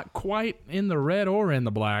not quite in the red or in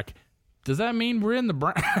the black. Does that mean we're in the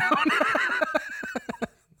brown?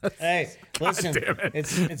 Hey, listen. Damn it.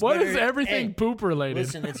 It's What better, is everything hey, poop related?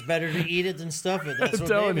 Listen, it's better to eat it than stuff it. That's I'm what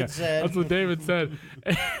telling David you. said. That's what David said.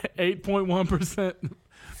 8.1%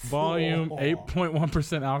 volume,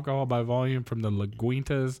 8.1% alcohol by volume from the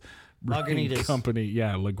Laguintas Brewing Lagunitas. Company.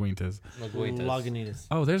 Yeah, Laguintas. Lagunitas.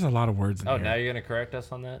 Oh, there's a lot of words in Oh, here. now you're gonna correct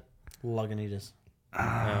us on that? Lagunitas. Oh,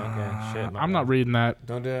 okay. Shit. I'm not reading that.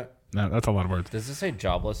 Don't do it. No, that's a lot of words. Does it say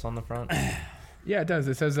jobless on the front? Yeah, it does.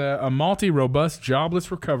 It says a malty, robust, jobless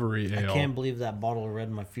recovery ale. I can't believe that bottle read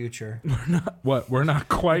my future. What? We're not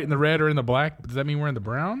quite in the red or in the black. Does that mean we're in the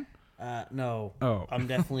brown? No. Oh. I'm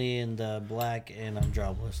definitely in the black and I'm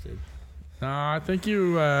jobless, dude. No, I think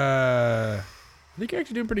you're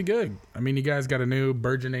actually doing pretty good. I mean, you guys got a new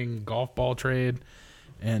burgeoning golf ball trade,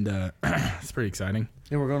 and it's pretty exciting.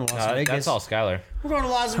 Then we're going to Las Vegas. That's all Skylar. We're going to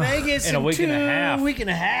Las Vegas In a week and a half. Week and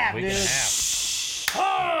a half, Week dude. and a half.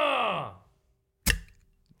 Oh!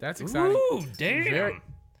 That's exciting. Ooh, damn. Very-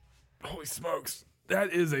 Holy smokes.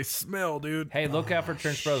 That is a smell, dude. Hey, look out for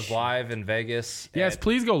Trench Bros live in Vegas. Yes, at-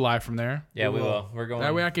 please go live from there. Yeah, we will. We're going.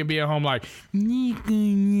 That way I can be at home like.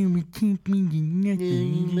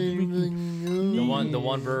 The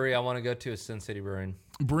one brewery I want to go to is Sin City Brewing.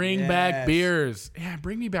 Bring back Yes. beers. Yeah,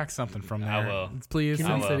 bring me back something from there. I will. Please, Can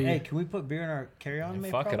Sin we, City. hey, can we put beer in our carry-on?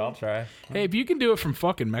 Fuck it, I'll try. Hey, if you can do it from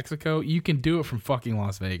fucking Mexico, you can do it from fucking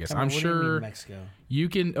Las Vegas. I'm What do you sure mean Mexico. you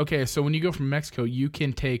can. Okay, so when you go from Mexico, you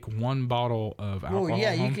can take one bottle of alcohol. Well,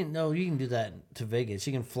 yeah, you home. can. No, you can do that to Vegas.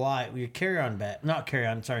 You can fly your carry-on bag, not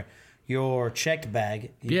carry-on. Sorry, your checked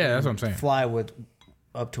bag. You Yeah, can that's what I'm saying. Fly with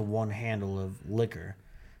up to one handle of liquor,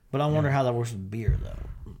 but I wonder how that works with beer, though.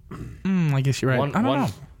 I guess you're right. I don't know.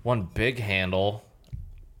 One big handle,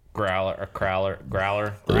 growler.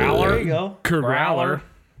 There you go. Growler.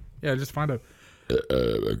 Yeah, just find a.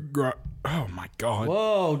 Oh my god.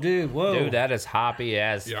 Whoa, dude. Whoa. Dude, that is hoppy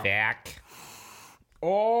as fuck.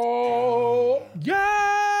 Oh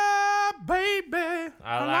yeah, baby.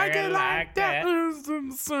 I like it like that.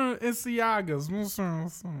 It's the Yagas.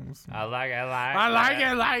 I like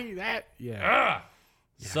it like that. Yeah,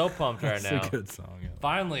 So pumped right it's now. a good song. Yeah.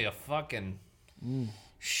 Finally, a fucking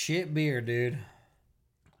Shit beer, dude.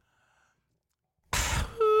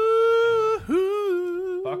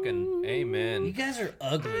 fucking You amen. guys are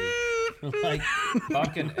ugly. like,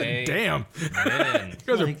 Fucking amen. Damn, you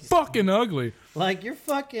guys are Like- fucking ugly. like you're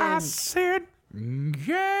fucking. I said,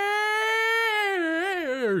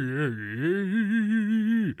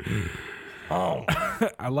 Oh,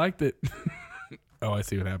 I liked it. Oh, I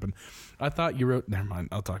see what happened. I thought you wrote. Never mind.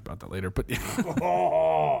 I'll talk about that later. But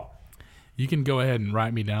you can go ahead and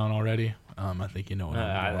write me down already. I think you know what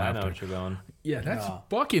I'm going I know after. what you're going. Yeah, that's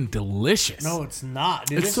fucking delicious. no, it's not,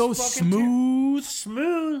 dude. it's so fucking smooth.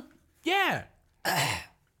 smooth. Yeah.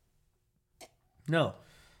 No,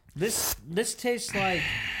 this tastes like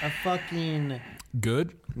a fucking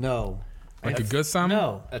Good. no. Like a good salmon.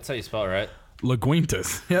 No, That's how you spell it, right?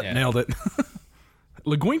 Laguintas. Yep, Yeah. nailed it.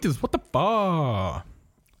 Laguintas. What the fuck?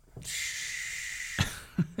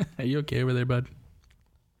 Are you okay over there, bud?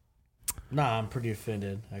 nah. I'm pretty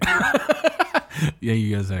offended. Yeah,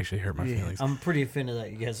 you guys actually hurt my feelings. I'm pretty offended that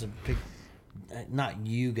you guys have picked. Not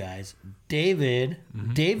you guys. David.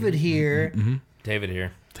 Mm-hmm. David here David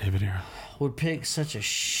here. David here. would pick such a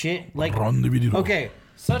shit like. Okay. Okay.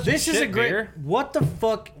 Such This is a shit great. beer. What the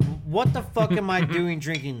fuck? What the fuck am I doing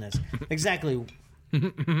drinking this? Exactly.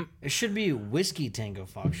 It should be whiskey Tango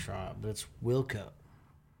Foxtrot, but it's Wilco.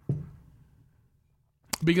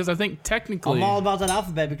 Because I think technically. I'm all about that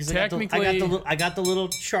alphabet because I Technically- got the little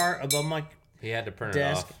chart above my He had to print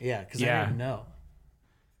desk. it off. Yeah, because Yeah. I didn't know.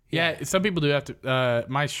 Yeah, some people do have to.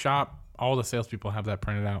 My shop, all the salespeople have that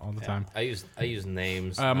printed out all the time. I use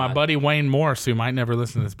names. My not- buddy Wayne Morris, who might never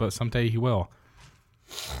listen to this, but someday he will.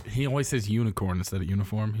 He always says unicorn instead of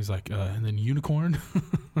uniform. He's like, and then unicorn.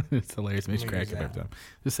 It's hilarious. Makes me crack up every time.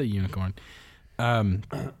 Just say unicorn.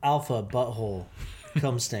 Alpha butthole,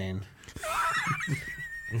 cum stain.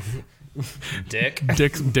 Dick.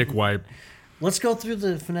 Dick wipe. Let's go through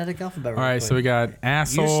the phonetic alphabet. All right, so we got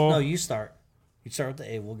asshole, You start. You start with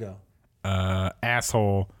the A. We'll go.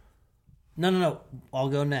 asshole. No. I'll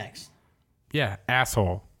go next. Yeah,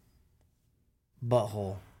 asshole.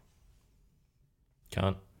 Butthole.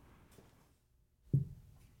 Cunt.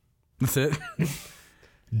 That's it.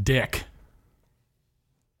 Dick.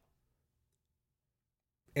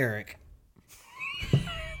 Eric.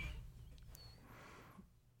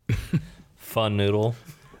 Fun noodle.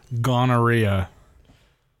 Gonorrhea.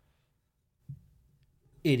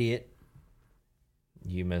 Idiot.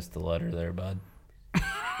 You missed the letter there, bud.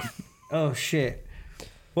 Oh, shit.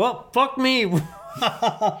 Well, fuck me.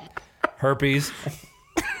 Herpes.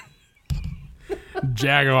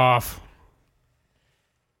 Jagoff.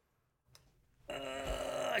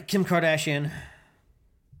 Kim Kardashian.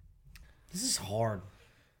 This is hard.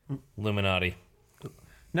 Illuminati.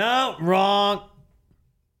 No, wrong.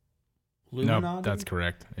 Illuminati? Nope, that's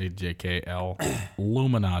correct. AJKL.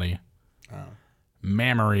 Illuminati. Oh.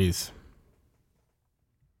 Mammaries.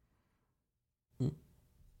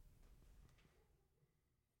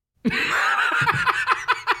 I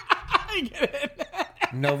get it.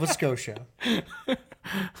 Nova Scotia.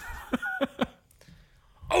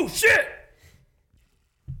 Oh, shit!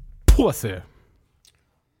 Pussy.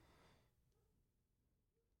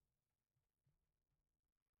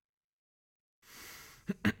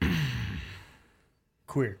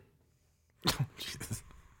 Queer. Jesus.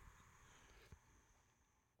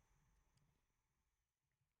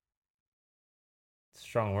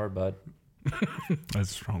 Strong word, bud.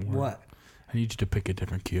 That's a strong word. What? I need you to pick a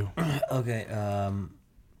different cue. Okay,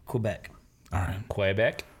 Quebec. All right.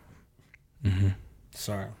 Quebec.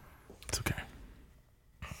 Sorry. It's okay.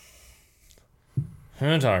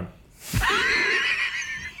 Hintard.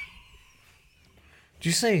 Did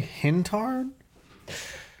you say hintard?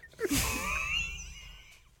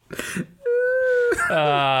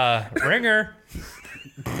 Ringer.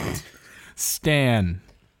 Stan.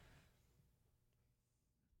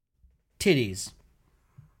 Titties.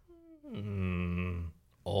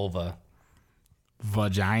 Ulva.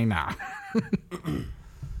 Vagina.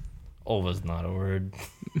 Ulva's not a word.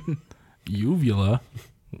 Uvula.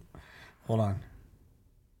 Hold on.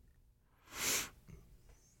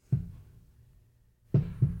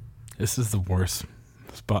 This is the worst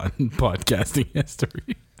spot in podcasting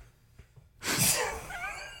history.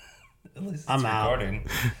 I'm out. Recording.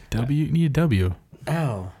 W. You need a W.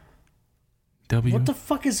 Oh. W. What the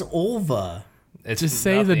fuck is ulva? It's Just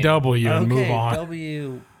say the nothing. W and Okay, move on.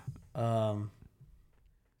 W.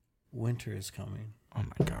 Winter is coming. Oh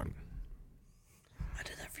my god. I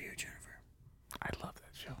did that for you, Jennifer. I love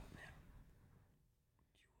that show.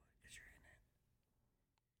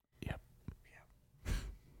 Yep.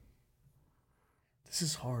 This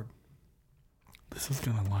is hard. This is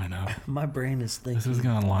gonna line up. My brain is thinking. This is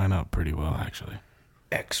gonna line up pretty well, actually.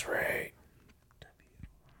 X-ray.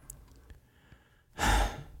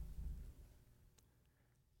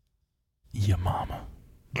 Your mama.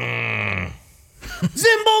 Zimbo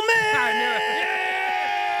Man!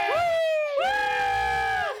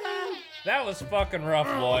 That was fucking rough,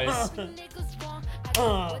 boys.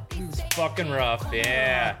 Fucking rough,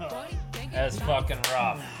 yeah. That's fucking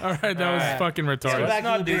rough. All right, that was right. fucking Yeah, retarded. let's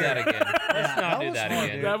not to the do beer. that again. Let's not do was that fun,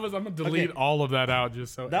 again. dude. That was. I'm gonna delete Okay. all of that out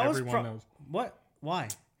just so That was everyone knows. What? Why?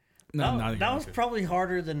 No, That, not that even was good. probably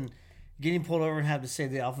harder than getting pulled over and have to say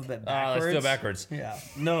the alphabet backwards. Let's do it backwards. Yeah.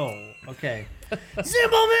 No. Okay.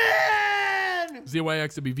 Zimbo Man!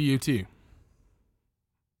 ZYX would be VUT.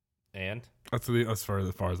 And? That's as far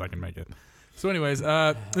as I can make it. So, anyways,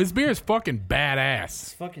 this beer is fucking badass.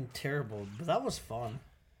 It's fucking terrible, but that was fun.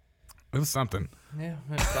 It was something. Yeah,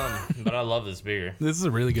 it's fun. But I love this beer. This is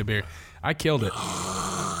a really good beer. I killed it.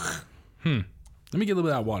 Let me get a little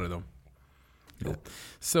bit of that water though. Nope.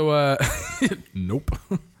 So, nope.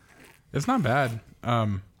 It's not bad.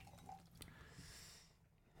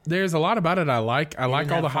 There's a lot about it I like. I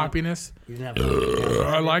like all the have fun? hoppiness. You didn't have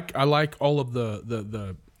fun. I like all of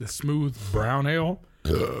the smooth brown ale.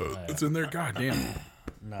 It's in there. God damn.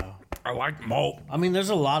 No. I like malt. I mean, there's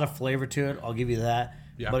a lot of flavor to it. I'll give you that.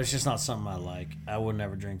 Yeah. But it's just not something I like. I would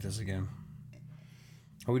never drink this again.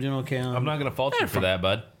 Are we doing okay on I'm not going to fault you for that,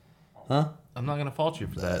 bud. Huh? I'm not going to fault you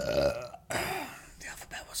for that. The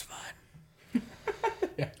alphabet was fun.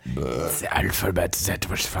 The alphabet that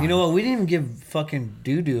was fun. You know what? We didn't even give fucking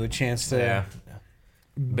Doo-Doo a chance to... Yeah.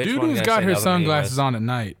 Bitch Dudu's wasn't gonna got say her nothing sunglasses anyways. on at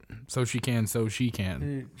night, so she can.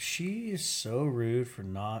 Dude, she is so rude for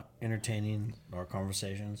not entertaining our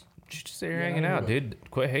conversations. She's just there hanging out, dude.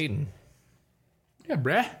 Quit hating. Yeah,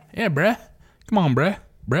 bruh. Yeah, bruh. Come on, bruh.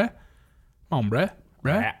 Bruh. Come on, bruh.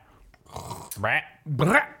 Bruh. Brat.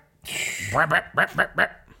 Bruh. Bruh, bruh, bruh, bruh, bruh.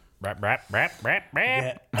 Brat, brat, brat, brat,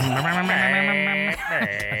 brat.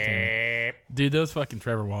 Dude, those fucking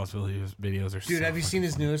Trevor Wallace videos are Dude, so have you seen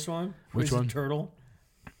his newest one? Which He's a one? turtle.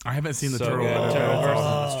 I haven't seen the So turtle. good. Turtle versus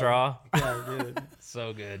the straw. Yeah, dude.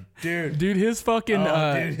 So good. Dude, his fucking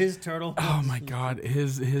Dude, his turtle. oh my god,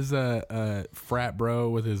 his frat bro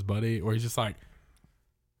with his buddy, where he's just like,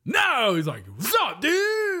 yo! He's like, what's up,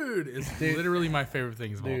 dude? It's literally my favorite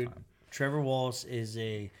things of all Dude, time. Trevor Wallace is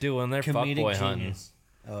a Dude, when they're comedic fuckboy hunting. genius.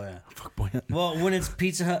 Oh yeah. Fuck boy. Well, when it's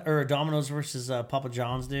Pizza Hut or Domino's versus Papa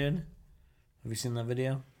John's, dude. Have you seen that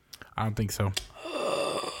video? I don't think so.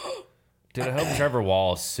 Dude, I hope Trevor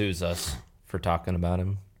Wallace sues us for talking about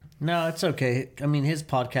him. No, it's okay. I mean, his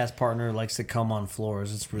podcast partner likes to come on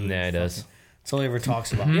floors. It's really Yeah, he does. It's all he ever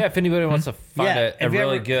talks about. Yeah, if anybody wants to find Yeah, a have you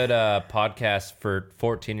really ever- good podcast for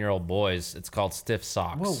 14-year-old boys, it's called Stiff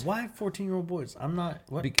Socks. Whoa, why 14-year-old boys? I'm not.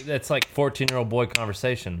 What? It's like 14-year-old boy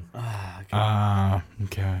conversation.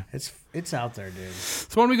 Okay. It's out there, dude. So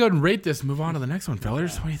why don't we go ahead and rate this? Move on to the next one,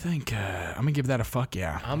 fellas. What do you think? I'm gonna give that a fuck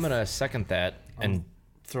yeah. I'm going to second that, and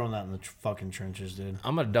Throwing that in the fucking trenches, dude.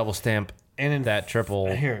 I'm going to double stamp And in that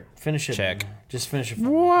triple. Here, finish it. Check. man. Just finish it. For me.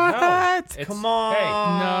 What? It's- Come on. Hey,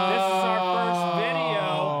 No.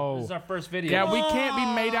 this is our first video. Yeah, we can't be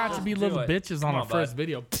made out to be Do little it. bitches Come on our on, first bud.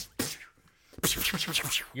 video.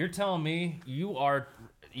 You're telling me you're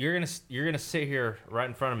gonna sit here right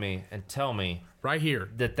in front of me and tell me Right here,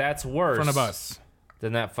 in that's worse front of us.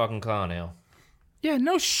 than that fucking clown ale. Yeah,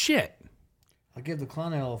 no shit. I'll give the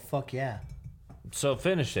clown ale a fuck yeah. So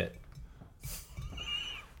finish it.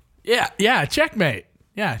 Yeah, checkmate.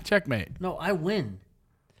 Yeah, checkmate. No, I win.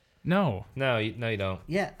 No. No, you don't.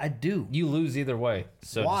 Yeah, I do. You lose either way.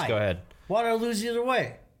 So Why? just go ahead. Why did I lose either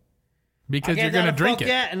way? Because I you're gave that gonna a drink fuck it.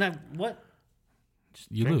 Yeah, and I what?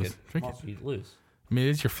 You Drink lose. it. Drink it. You lose. I mean,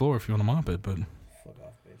 it's your floor if you want to mop it, but Fuck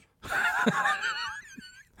off, bitch.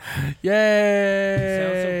 yay!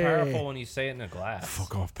 Sounds so powerful when you say it in a glass.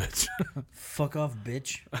 Fuck off, bitch. Fuck off,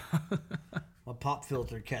 bitch. My pop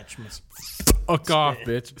filter catch must. Fuck off,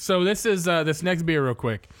 bitch. So this is this next beer, real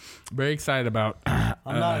quick. Very excited about.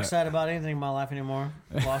 I'm not excited about anything in my life anymore.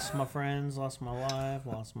 Lost my friends, lost my wife,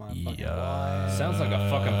 lost my fucking wife. Sounds like a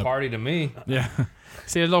fucking party to me. Yeah.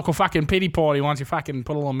 See, a local fucking pity party wants you fucking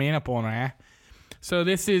put a little man up on her, eh? So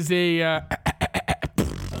this is a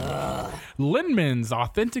Lindman's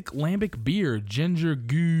Authentic Lambic Beer Ginger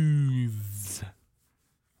Goose.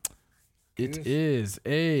 It is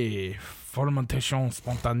a fermentation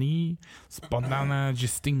spontanée,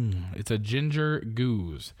 Justin. It's a ginger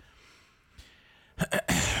goose.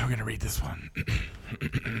 We're going to read this one.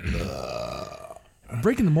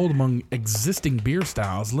 Breaking the mold among existing beer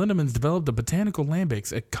styles, Lindemans developed the Botanical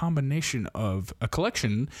Lambics, a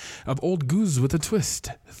collection of old gooses with a twist.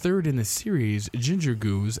 Third in the series, Ginger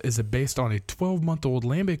Goose is based on a 12-month-old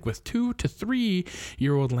lambic with 2 to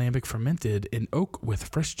 3-year-old lambic fermented in oak with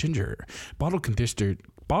fresh ginger.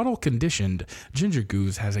 Bottle-conditioned Ginger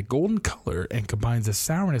Goose has a golden color and combines the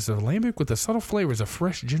sourness of lambic with the subtle flavors of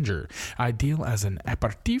fresh ginger. Ideal as an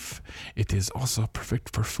aperitif, it is also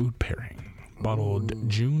perfect for food pairing. Bottled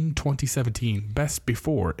June 2017. Best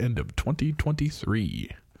before end of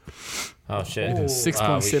 2023. Oh shit. It is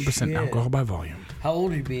 6.7% shit. alcohol by volume. How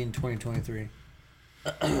old are you be in 2023?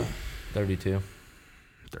 32.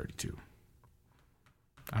 32.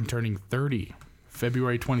 I'm turning 30.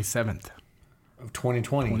 February 27th, Of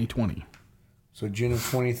 2020. 2020. So June of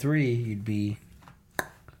 23, you'd be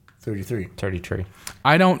 33. 33.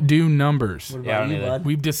 I don't do numbers. What Yeah, I about don't you, either. bud?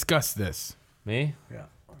 We've discussed this. Me? Yeah.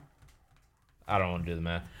 I don't want to do the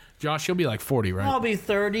math. Josh, you'll be like 40, right? I'll be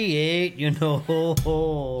 38, you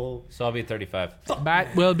know. So I'll be 35. But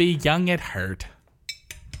we'll be young at heart.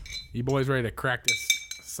 You boys ready to crack this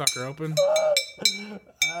sucker open?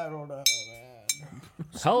 I don't know, man.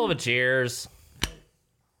 Hell of a cheers.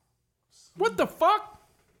 What the fuck?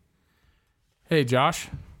 Hey, Josh,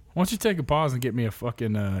 why don't you take a pause and get me a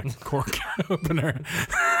fucking cork opener?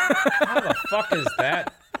 How the fuck does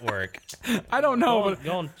that work? I don't know, but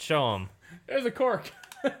Go and show them. there's a cork.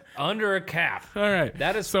 Under a cap. All right.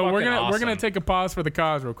 That is so we're fucking gonna awesome. take a pause for the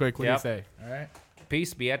cause real quick. What Yep. do you say? All right.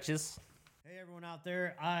 Peace, bitches. Hey, everyone out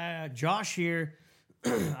there. Josh here.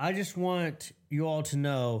 I just want you all to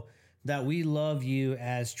know that we love you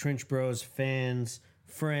as Trench Bros fans,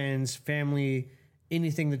 friends, family,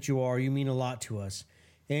 anything that you are. You mean a lot to us.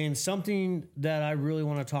 And something that I really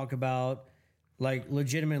want to talk about, like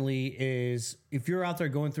legitimately, is if you're out there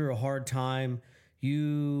going through a hard time,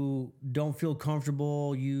 you don't feel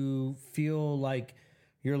comfortable, you feel like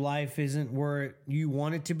your life isn't where you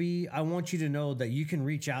want it to be, I want you to know that you can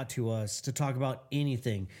reach out to us to talk about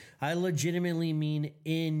anything. I legitimately mean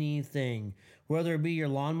anything, whether it be your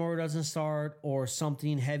lawnmower doesn't start or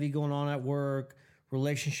something heavy going on at work,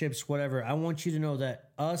 relationships, whatever. I want you to know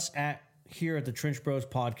that us here at the Trench Bros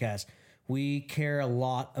podcast, we care a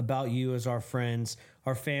lot about you as our friends,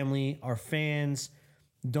 our family, our fans.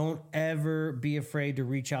 Don't ever be afraid to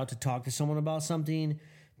reach out to talk to someone about something.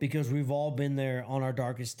 because we've all been there on our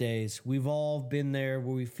darkest days. We've all been there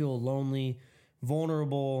where we feel lonely,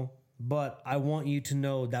 vulnerable, but I want you to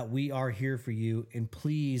know that we are here for you. And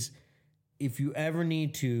please, if you ever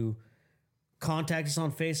need to, contact us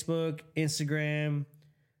on Facebook, Instagram,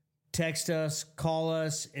 text us, call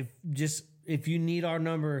us. If you need our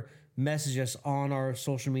number, message us on our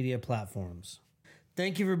social media platforms.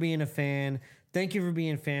 Thank you for being a fan. Thank you for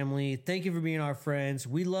being family. Thank you for being our friends.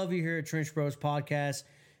 We love you here at Trench Bros Podcast.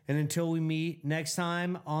 And until we meet next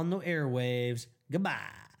time on the airwaves, goodbye.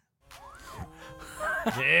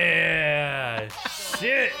 Yeah.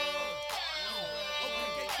 Shit.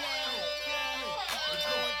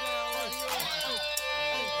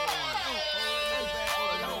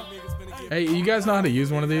 Hey, you guys know how to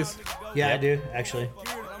use one of these? Yeah, I do, actually.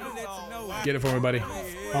 Get it for me, buddy.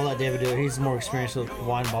 I'll let David do it. He's more experienced with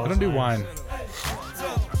wine bottles. I don't do wine.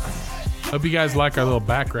 Hope you guys like our little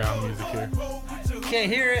background music here. Can't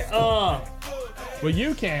hear it. Well,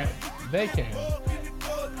 you can't. They can.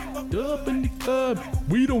 Up in the club,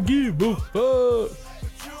 we don't give a fuck.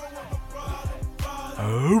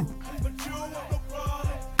 Oh.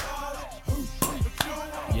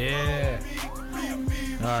 Yeah.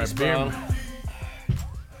 All right, beer.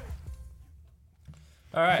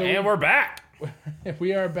 All right, and we're back.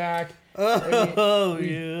 We are back. Oh,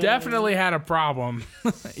 We yeah. definitely had a problem,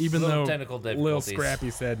 even Little though technical Lil difficulties. Scrappy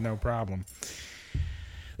said no problem.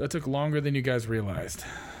 That took longer than you guys realized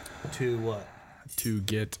To what? to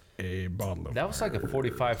get a bottle of. That was like a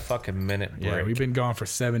 45 fucking minute break. Yeah, we've been gone for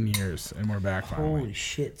 7 years, and we're back finally. Holy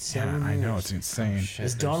shit, Yeah, 7 I know, years. it's insane. Shit,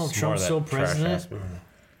 Is there's Donald more Trump of that still trash president? ass-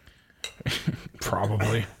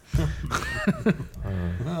 Probably.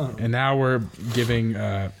 And now we're giving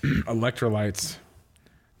electrolytes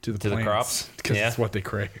to the To the plants crops? because Yeah. it's what they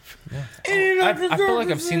crave. I feel like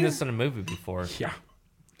I've seen this in a movie before. Yeah.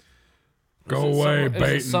 Go it away, some- is it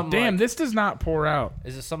Baton. some, Damn, like- this does not pour out.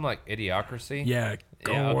 Is it something like Idiocracy? Yeah,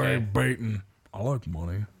 go Yeah, away, okay. Baton. I like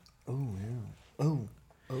money. Oh, yeah. Oh.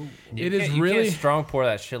 It is You really. can't strong pour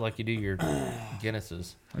that shit like you do your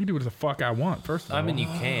Guinnesses. I can do what the fuck I want. First of all, I mean, you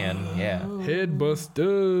can, yeah. head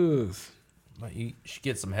busters. But you should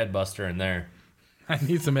get some headbuster in there. I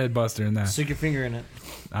need some head buster in that. Stick your finger in it.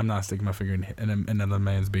 I'm not sticking my finger in another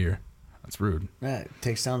man's beer. That's rude. That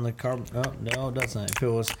takes down the carbon. Oh, no, it doesn't. If it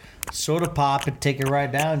was soda pop, it'd take it right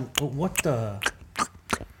down. What the?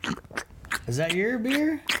 Is that your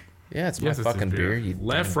beer? Yeah, it's Yes, my it's his fucking beer. You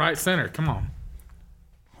Left, right, center. Come on.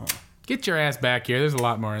 Get your ass back here. There's a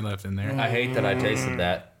lot more left in there. I hate that I tasted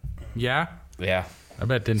that. Yeah? Yeah. I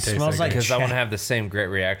bet it didn't taste Smells that like good. Because I want to have the same great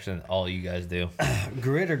reaction that all you guys do.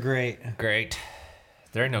 Grit or great? Great.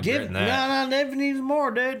 There ain't no grit in that. No, David needs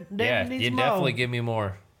more, dude. David Yeah, needs you more. definitely give me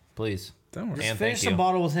more. Please. Don't worry. And Finish thank the you.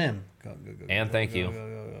 bottle with him. Go. And thank you.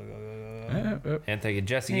 And thank you.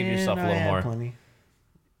 Jesse, give And yourself a I little have more. plenty.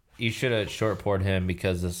 You should have short poured him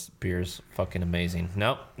because this beer's fucking amazing.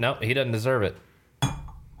 Nope, he doesn't deserve it.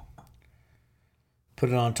 Put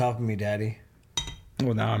it on top of me, Daddy.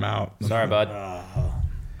 Well, now I'm out. Sorry, bud.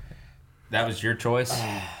 That was your choice.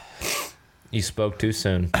 You spoke too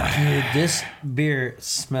soon. Dude, this beer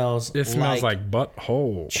smells It smells like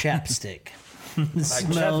butthole. chapstick.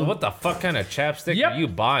 What the fuck kind of chapstick Yep. are you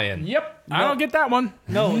buying? Yep. I don't get that one.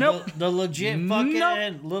 No, Nope. the legit fucking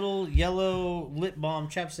Nope. little yellow lip balm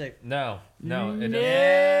chapstick. No, it doesn't.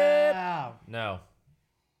 Wow. No.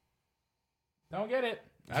 Don't get it.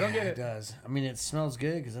 I don't get It it. does. I mean, it smells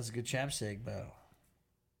good because that's a good chapstick, but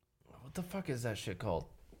What the fuck is that shit called?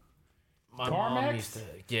 My Carmex? mom used to.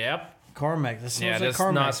 Yep. Carmex. This Yeah, smells it like does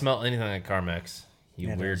Carmex. not smell anything like Carmex. You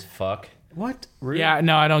Yeah, it weird does. fuck. What? Really? Yeah,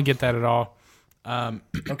 no, I don't get that at all.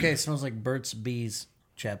 Okay, it smells like Burt's Bees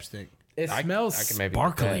chapstick. It I smells can maybe get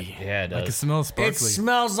sparkly. that. Yeah, it Like it does. smells It sparkly.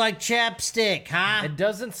 smells like chapstick, huh? It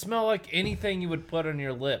doesn't smell like anything you would put on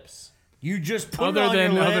your lips. You just put it on your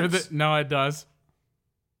lips. no, it does,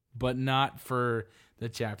 but not for the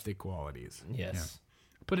chapstick qualities. Yes.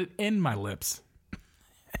 Put it in my lips.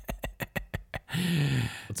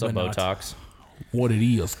 What's up, But not. Botox? What it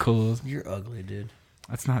is, cuz. You're ugly, dude.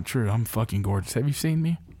 That's not true. I'm fucking gorgeous. Have you seen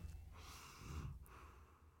me?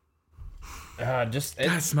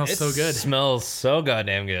 It smells so good. Smells so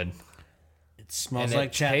goddamn good. It smells And like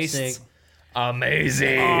it chapstick. tastes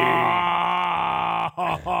amazing.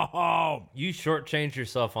 Oh, You shortchanged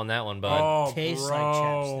yourself on that one, bud. oh Tastes bro. like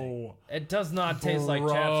chapstick. It does not taste like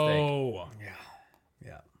chapstick. Bro.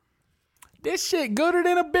 Yeah. This shit gooder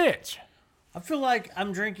than a bitch. I feel like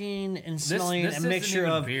I'm drinking and smelling this a isn't mixture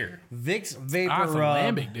even of beer. Vicks Vapor Ah, it's a Rub.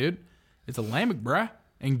 lambic, dude. It's a lambic, bruh.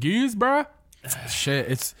 And goose, bruh. Shit,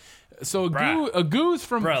 it's So Bruh. a goose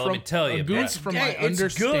from Bruh, let me tell you, a goose bruh. from Hey, my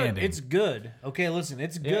understanding. It's good. Okay, listen,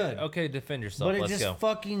 it's good. Okay, defend yourself. But it Let's just go.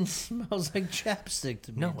 fucking smells like chapstick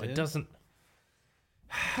to me. No, dude. it doesn't.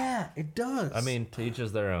 Yeah, it does. I mean, to each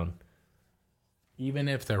is their own. Even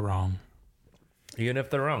if they're wrong. Even if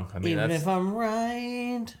they're wrong. I mean, even that's if I'm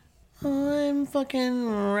right, I'm fucking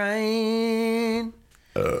right.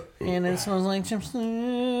 And it smells like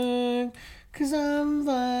chapstick, 'cause I'm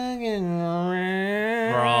fucking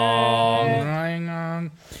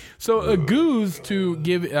wrong. So a goose, to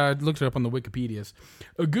give, looked it up on the Wikipedias.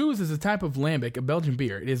 A goose is a type of lambic, a Belgian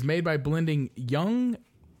beer. It is made by blending young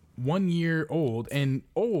 1-year-old and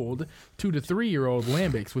old 2 to 3-year-old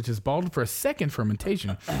lambics, which is bottled for a second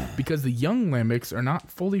fermentation. Because the young lambics are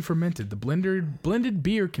not fully fermented, the blended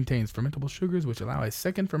beer contains fermentable sugars, which allow a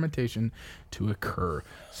second fermentation to occur.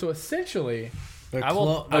 So essentially,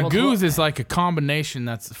 a goose is like a combination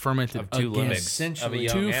that's fermented of two again. lambics. Of a Essentially.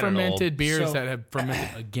 young Two and an fermented old. beers So- that have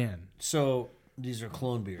fermented again. So these are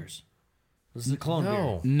clone beers. This is a clone beer.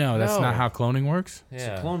 No. No, that's No. not how cloning works. It's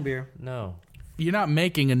Yeah. a clone beer. No. You're not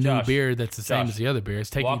making a new Josh, beer that's the same Josh, as the other beer. It's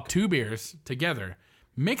taking walk- two beers together,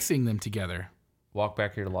 mixing them together. Walk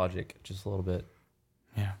back your logic just a little bit.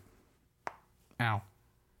 Yeah. Ow.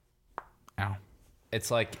 Ow. It's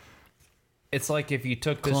like if you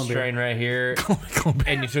took this Clone beer. strain right here Clone beer.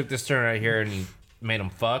 and you took this strain right here and you made them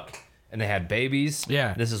fuck and they had babies.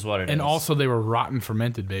 Yeah. This is what it is. And also, they were rotten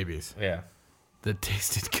fermented babies Yeah. that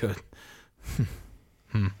tasted good.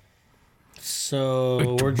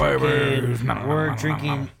 So we're Babies.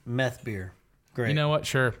 drinking meth beer. Great. You know what?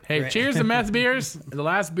 Sure. Hey, cheers to Meth Beers. The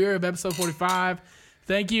last beer of episode 45.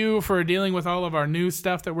 Thank you for dealing with all of our new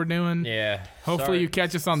stuff that we're doing. Yeah. Hopefully Sorry- you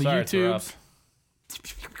catch us on the sorry it's YouTubes. rough.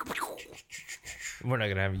 We're not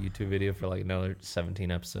gonna have a YouTube video for like another 17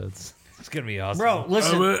 episodes. It's gonna be awesome. Bro,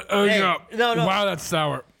 listen. Hey, yeah. no. Wow, that's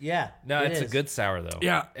sour. Yeah. No, it it's a is. good sour though.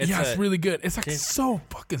 Yeah, it's a- really good. It's like so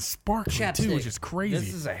fucking sparkly too, Chapstick. which is crazy.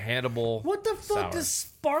 This is a handable. What the fuck sour. does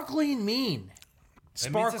sparkling mean? It means it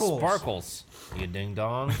Sparkles. sparkles. You ding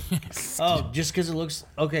dong. Oh, just because it looks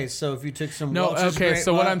okay. So if you took some No, Welch's okay. grape-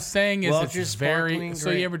 So what Wel- I'm saying is Welch's it's very. sparkling So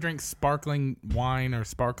you grape- ever drink sparkling wine or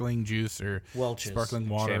sparkling juice or Welch's. sparkling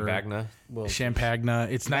water? Champagne. Champagne.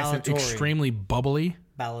 It's nice and Balatori. extremely bubbly.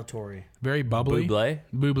 Balatori. Very bubbly. Bublé.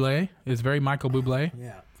 Bublé is very Michael Bublé.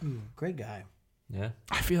 Yeah. Great guy. Yeah.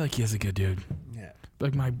 I feel like he's a good dude. Yeah.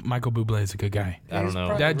 Like Michael Bublé is a good guy. I don't He's know.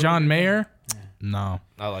 probably That John really Mayer? No.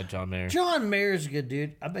 I like John Mayer. John Mayer's a good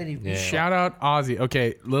dude. I bet he. Yeah. Shout out Ozzy.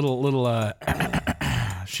 Okay, little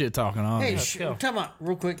shit talking on. Hey, go. time out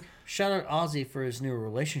real quick. Shout out Ozzy for his new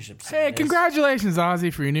relationship. Hey, status. congratulations,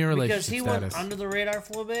 Ozzy, for your new Because relationship he status. went under the radar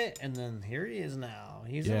for a little bit, and then here he is now.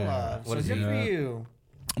 He's in Yeah. love. What so is good he? for you.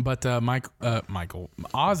 But Michael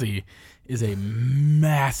Ozzy is a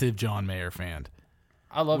massive John Mayer fan,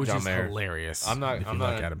 I love which John is Mayer. hilarious. I'm not. if I'm you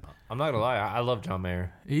not. look at him. I'm not gonna lie. I love John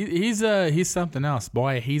Mayer. He's something else,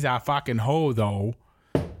 boy. He's a fucking hoe though.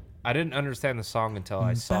 I didn't understand the song until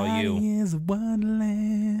I saw you. Body is a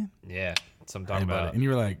wonderland. Yeah, that's what I'm Hey, talking buddy. about. And you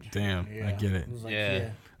were like, damn, I get it. It was like, Yeah.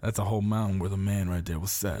 That's a whole mountain with a man right there.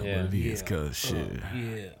 What's that? Yeah. What it is? Cause shit,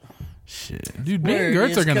 yeah. shit, dude. Me Where and Gertz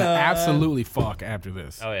is are gonna God? absolutely fuck after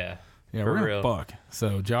this. Oh yeah. Yeah, For we're gonna real. fuck.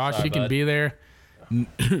 So Josh, Sorry, you can bud. be there. You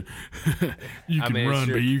can mean, it's run,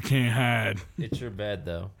 your- but you can't hide. It's your bed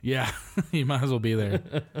though. Yeah, you might as well be there.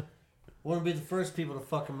 Want to be the first people to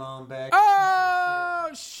fuck in my own bag. Oh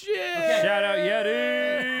shit! Shout out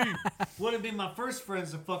Yeti. Want to be my first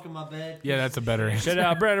friends to fuck in my bed. Yeah, that's a better answer. Shout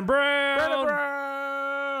out Brandon Brown.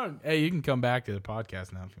 Brown. Hey, you can come back to the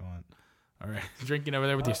podcast now if you want. All right, drinking over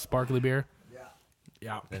there with your sparkly beer.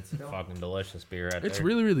 Yeah, That's a fucking delicious beer right it's there.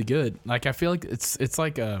 really really good. Like I feel like it's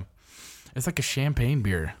like a champagne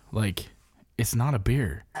beer. Like it's not a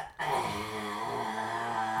beer.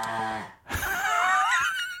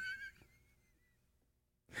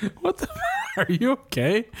 What the? Are you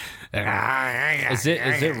okay? Is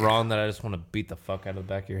it wrong that I just want to beat the fuck out of the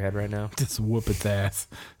back of your head right now? Just whoop its ass.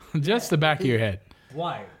 Just the back of your head.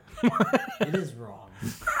 Why? It is wrong.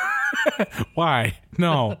 Why?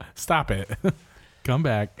 No, stop it. Come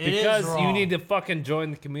back. It is Because you wrong. need to fucking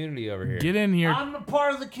join the community over here. Get in here. I'm a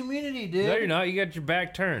part of the community, dude. No, you're not. You got your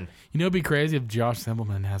back turned. You know, it'd be crazy if Josh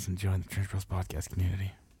Simpleman hasn't joined the Trench Bros podcast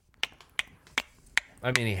community.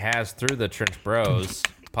 I mean, he has through the Trench Bros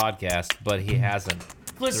podcast, but he hasn't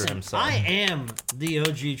through Listen, himself. I am the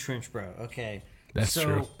OG Trench Bro. Okay, That's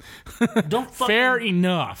so, true. Don't fucking, Fair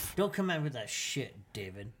enough. Don't come out with that shit,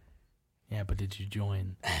 David. Yeah, but did you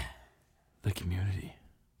join the community?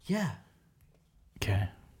 Yeah. Okay.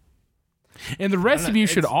 And the rest of you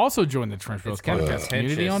should it's- also join the Trench Bros It's kind of Podcast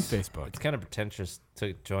community on pretentious. Facebook. It's kind of pretentious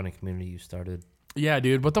to join a community you started. Yeah,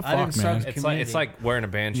 dude. What the I didn't fuck, start man? the It's community. like wearing a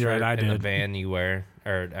band You're shirt right, I and the did. band you wear,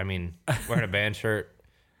 or I mean, wearing a band shirt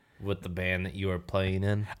with the band that you are playing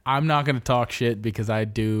in. I'm not going to talk shit because I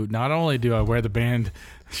do. Not only do I wear the band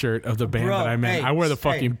shirt of the band Bro, that I'm in, hey, I wear the hey.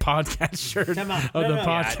 fucking podcast shirt Time out. of No, the no. I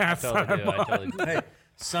podcast that totally I'm do. I on. totally do. Hey,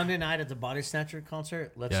 Sunday night at the Body Snatcher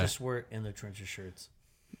concert, let's Yeah. just wear it in the Trenches shirts.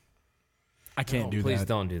 I can't do that. Please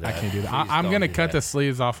don't do that. I can't do that. Please I'm don't going to do cut that. the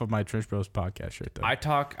sleeves off of my Trench Bros podcast shirt, though. I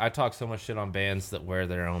talk so much shit on bands that wear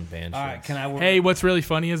their own band All shirts. right, can I wear? Hey, what's really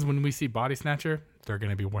funny is when we see Body Snatcher, they're going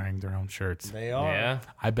to be wearing their own shirts. They are. Yeah,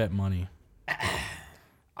 I bet money.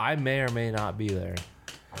 I may or may not be there.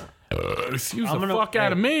 Excuse I'm the gonna- fuck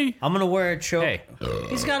out of hey. me. I'm gonna wear a choke. Hey,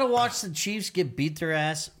 He's got to watch the Chiefs get beat their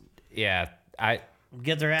ass, yeah,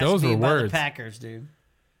 get their ass Those beat were by the words. Packers, dude.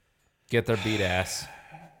 get their beat ass.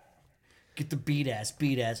 Get the beat ass,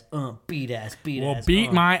 beat ass, beat ass, beat Well, ass.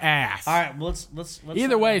 beat my ass. All right, well, let's.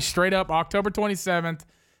 Either way, straight up, October 27th,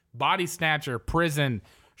 Body Snatcher, prison,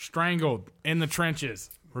 strangled, in the trenches,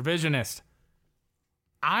 revisionist.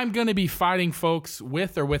 I'm going to be fighting folks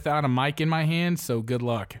with or without a mic in my hand, so good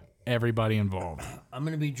luck, everybody involved. I'm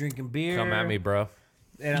gonna be drinking beer. Come at me, bro.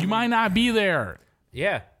 and You might not be there.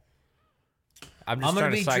 Yeah, I'm just I'm gonna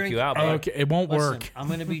trying to be psych drink- you out, bro. Okay, it won't Listen, work. I'm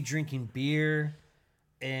gonna be drinking beer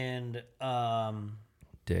and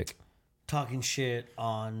Dick. talking shit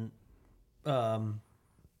on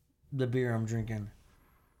the beer I'm drinking.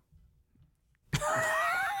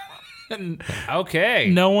 Okay.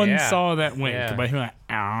 No one Yeah. saw that wink, Yeah. but he went,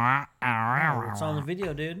 "Ow, ow, ow, It's ow." on the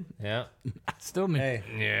video, dude. Yeah. Still need. Hey,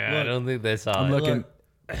 Yeah. I Look. don't think they saw I'm it. looking.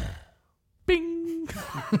 look. Bing.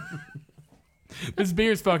 This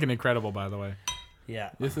beer's fucking incredible, by the way. Yeah.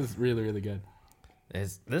 This is really, really good.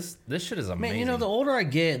 This shit is amazing. Man, you know, the older I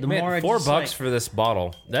get, the Man, more I $4 just, like, for this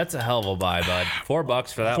bottle. That's a hell of a buy, bud.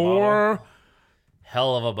 $4 for that bottle. $4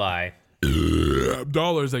 Hell of a buy. at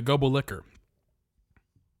Gobble Liquor.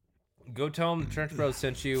 Go tell them the Trench Bros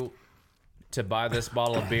sent you to buy this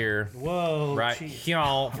bottle of beer Whoa, right geez. here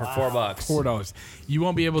for $4. $4. You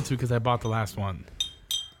won't be able to because I bought the last one.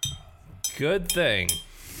 Good thing.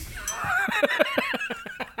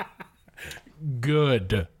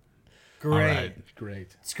 Good. Great. All right.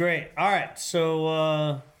 Great. It's great. All right,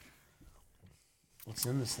 so what's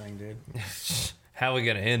in this thing, dude? How we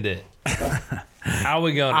gonna end it? How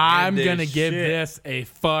we gonna? I'm end this gonna give shit? this a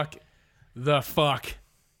fuck the fuck.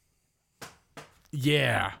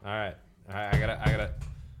 Yeah. All right. I gotta.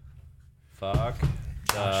 Fuck.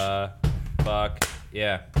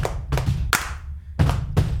 Yeah.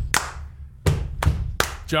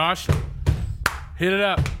 Josh, hit it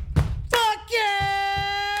up. Fuck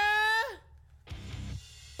yeah!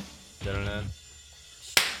 Dun-dun-dun.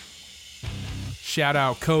 Shout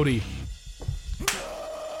out Cody.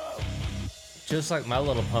 Just like My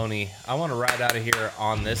Little Pony, I want to ride out of here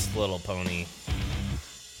on this little pony.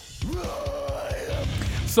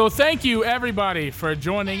 So thank you everybody for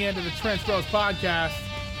joining into the Trench Bros podcast.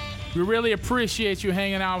 We really appreciate you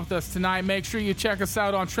hanging out with us tonight. Make sure you check us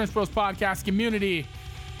out on Trench Bros podcast community,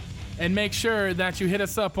 and make sure that you hit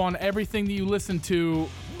us up on everything that you listen to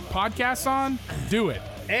podcasts on. Do it.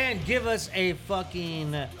 And give us a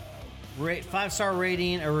fucking 5-star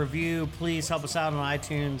rating, a review. Please help us out on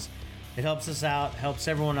iTunes. It helps us out, helps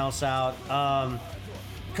everyone else out.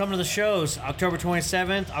 Come to the shows October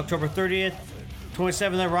 27th, October 30th,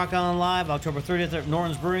 27th at Rock Island Live, October 30th at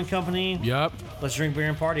Norton's Brewing Company. Yup. Let's drink beer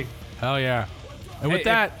and party. Hell yeah. And with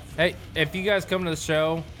that, If you guys come to the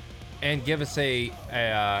show and give us a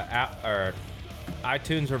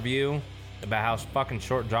iTunes review about how fucking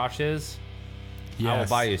short Josh is, I will yes,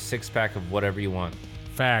 buy you a 6-pack of whatever you want.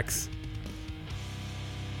 facts.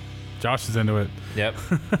 Josh is into it. Yep.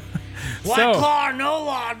 White So- Claw, no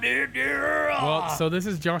law, dude. Well, so this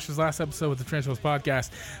is Josh's last episode with the Trench Bros podcast.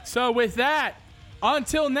 So with that,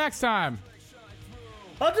 until next time,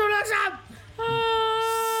 Until next time.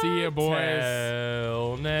 see ya, boys.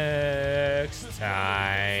 Till next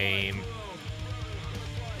time.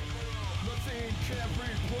 Nothing can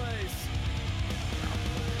replace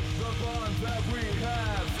the bond that we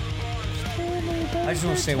have. I just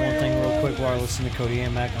want to say one thing real quick while I listen to Cody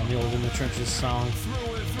Amack on the old In the Trenches song.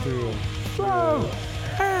 Through.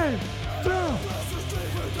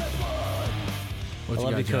 What I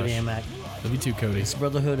love you, Cody Amack. Love you too, Cody. This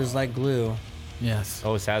brotherhood is like glue. Yes.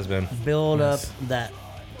 Always has been. Build Yes. up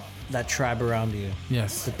that tribe around you.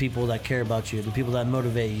 Yes. The people that care about you, the people that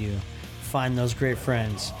motivate you. Find those great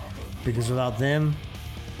friends. Because without them,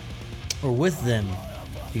 or with them,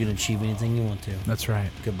 you can achieve anything you want to. That's right.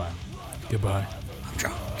 Goodbye. Goodbye. I'm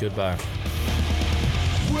drunk. Goodbye.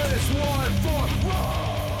 With one for